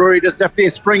 definitely, Rory. There's definitely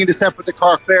a spring in the step with the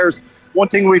Cork players. One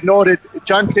thing we've noted,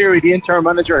 John Cleary, the interim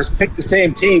manager, has picked the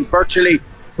same team virtually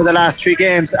for the last 3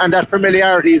 games, and that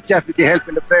familiarity is definitely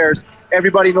helping the players.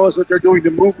 Everybody knows what they're doing.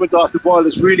 The movement off the ball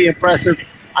is really impressive.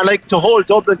 And to hold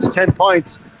Dublin to 10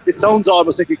 points, it sounds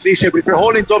almost like a cliche, but if you're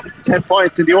holding Dublin to 10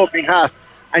 points in the opening half,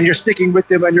 and you're sticking with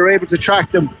them and you're able to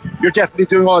track them, you're definitely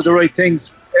doing all the right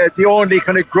things. The only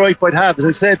kind of gripe I'd have, as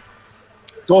I said,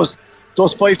 those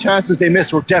 5 chances they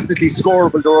missed were definitely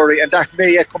scoreable, Rory, and that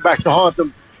may yet come back to haunt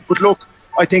them. But look,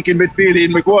 I think in midfield,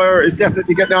 Ian Maguire is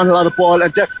definitely getting on a lot of ball,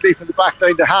 and definitely from the back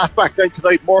line, the half back line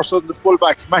tonight, more so than the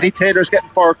full-backs. Matty Taylor's getting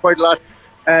forward quite a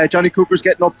lot. Johnny Cooper's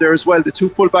getting up there as well. The 2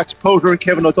 full-backs, Powder and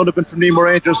Kevin O'Donovan from Nemo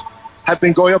Rangers, have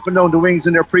been going up and down the wings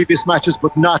in their previous matches,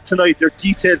 but not tonight. They're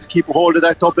detailed to keep a hold of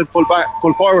that Dublin full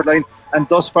forward line, and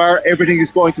thus far everything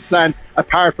is going to plan,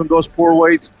 apart from those poor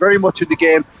wides, very much in the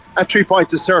game. And 3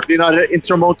 points is certainly not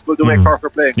insurmountable the way Cork are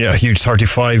playing. Yeah, huge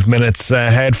 35 minutes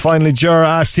ahead. Finally,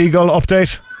 Ger, Seagull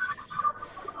update?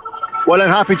 Well, I'm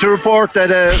happy to report that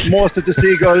most of the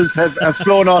seagulls have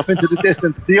flown off into the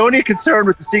distance. The only concern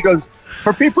with the seagulls,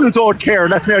 for people who don't care,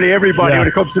 and that's nearly everybody when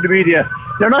it comes to the media,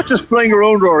 they're not just flying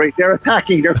around, Rory. They're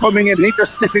attacking. They're coming in. I think they're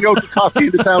sniffing out the coffee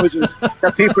and the sandwiches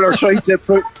that people are trying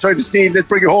to steal and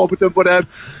bring it home with them. But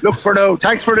look, for now,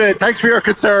 thanks for your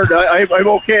concern. I'm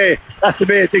okay. That's the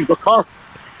main thing. But Cork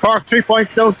Cork 3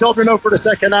 points down, Dublin out for the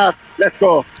second half. Let's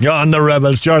go. You're on the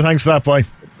Rebels. Ger, thanks for that, boy.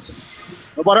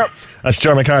 No bother. That's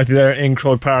Ger McCarthy there in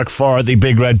Croke Park for the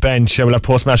Big Red Bench. We'll have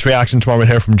post-match reaction tomorrow. We'll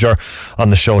hear from Ger on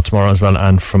the show tomorrow as well,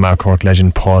 and from our Cork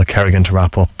legend Paul Kerrigan to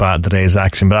wrap up the day's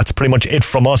action. But that's pretty much it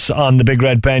from us on the Big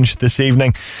Red Bench this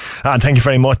evening. Thank you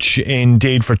very much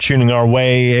indeed for tuning our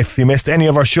way. If you missed any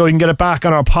of our show, you can get it back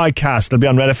on our podcast. It'll be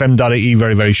on redfm.ie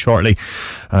very, very shortly,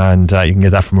 and you can get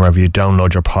that from wherever you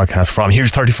download your podcast from. Here's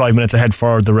 35 minutes ahead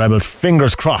for the Rebels.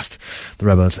 Fingers crossed the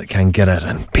Rebels can get it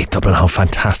and beat Dublin. How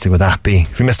fantastic would that be?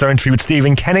 If you missed our interview with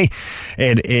Stephen Kenny,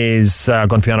 it is going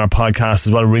to be on our podcast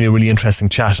as well. Really, really interesting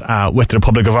chat with the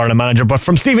Republic of Ireland manager. But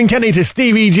from Stephen Kenny to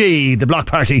Stevie G, the block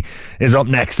party is up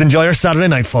next. Enjoy your Saturday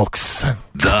night, folks.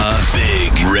 The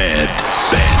Big Red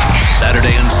Bench,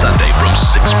 Saturday and Sunday from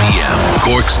 6 p.m.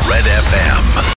 Cork's Red FM.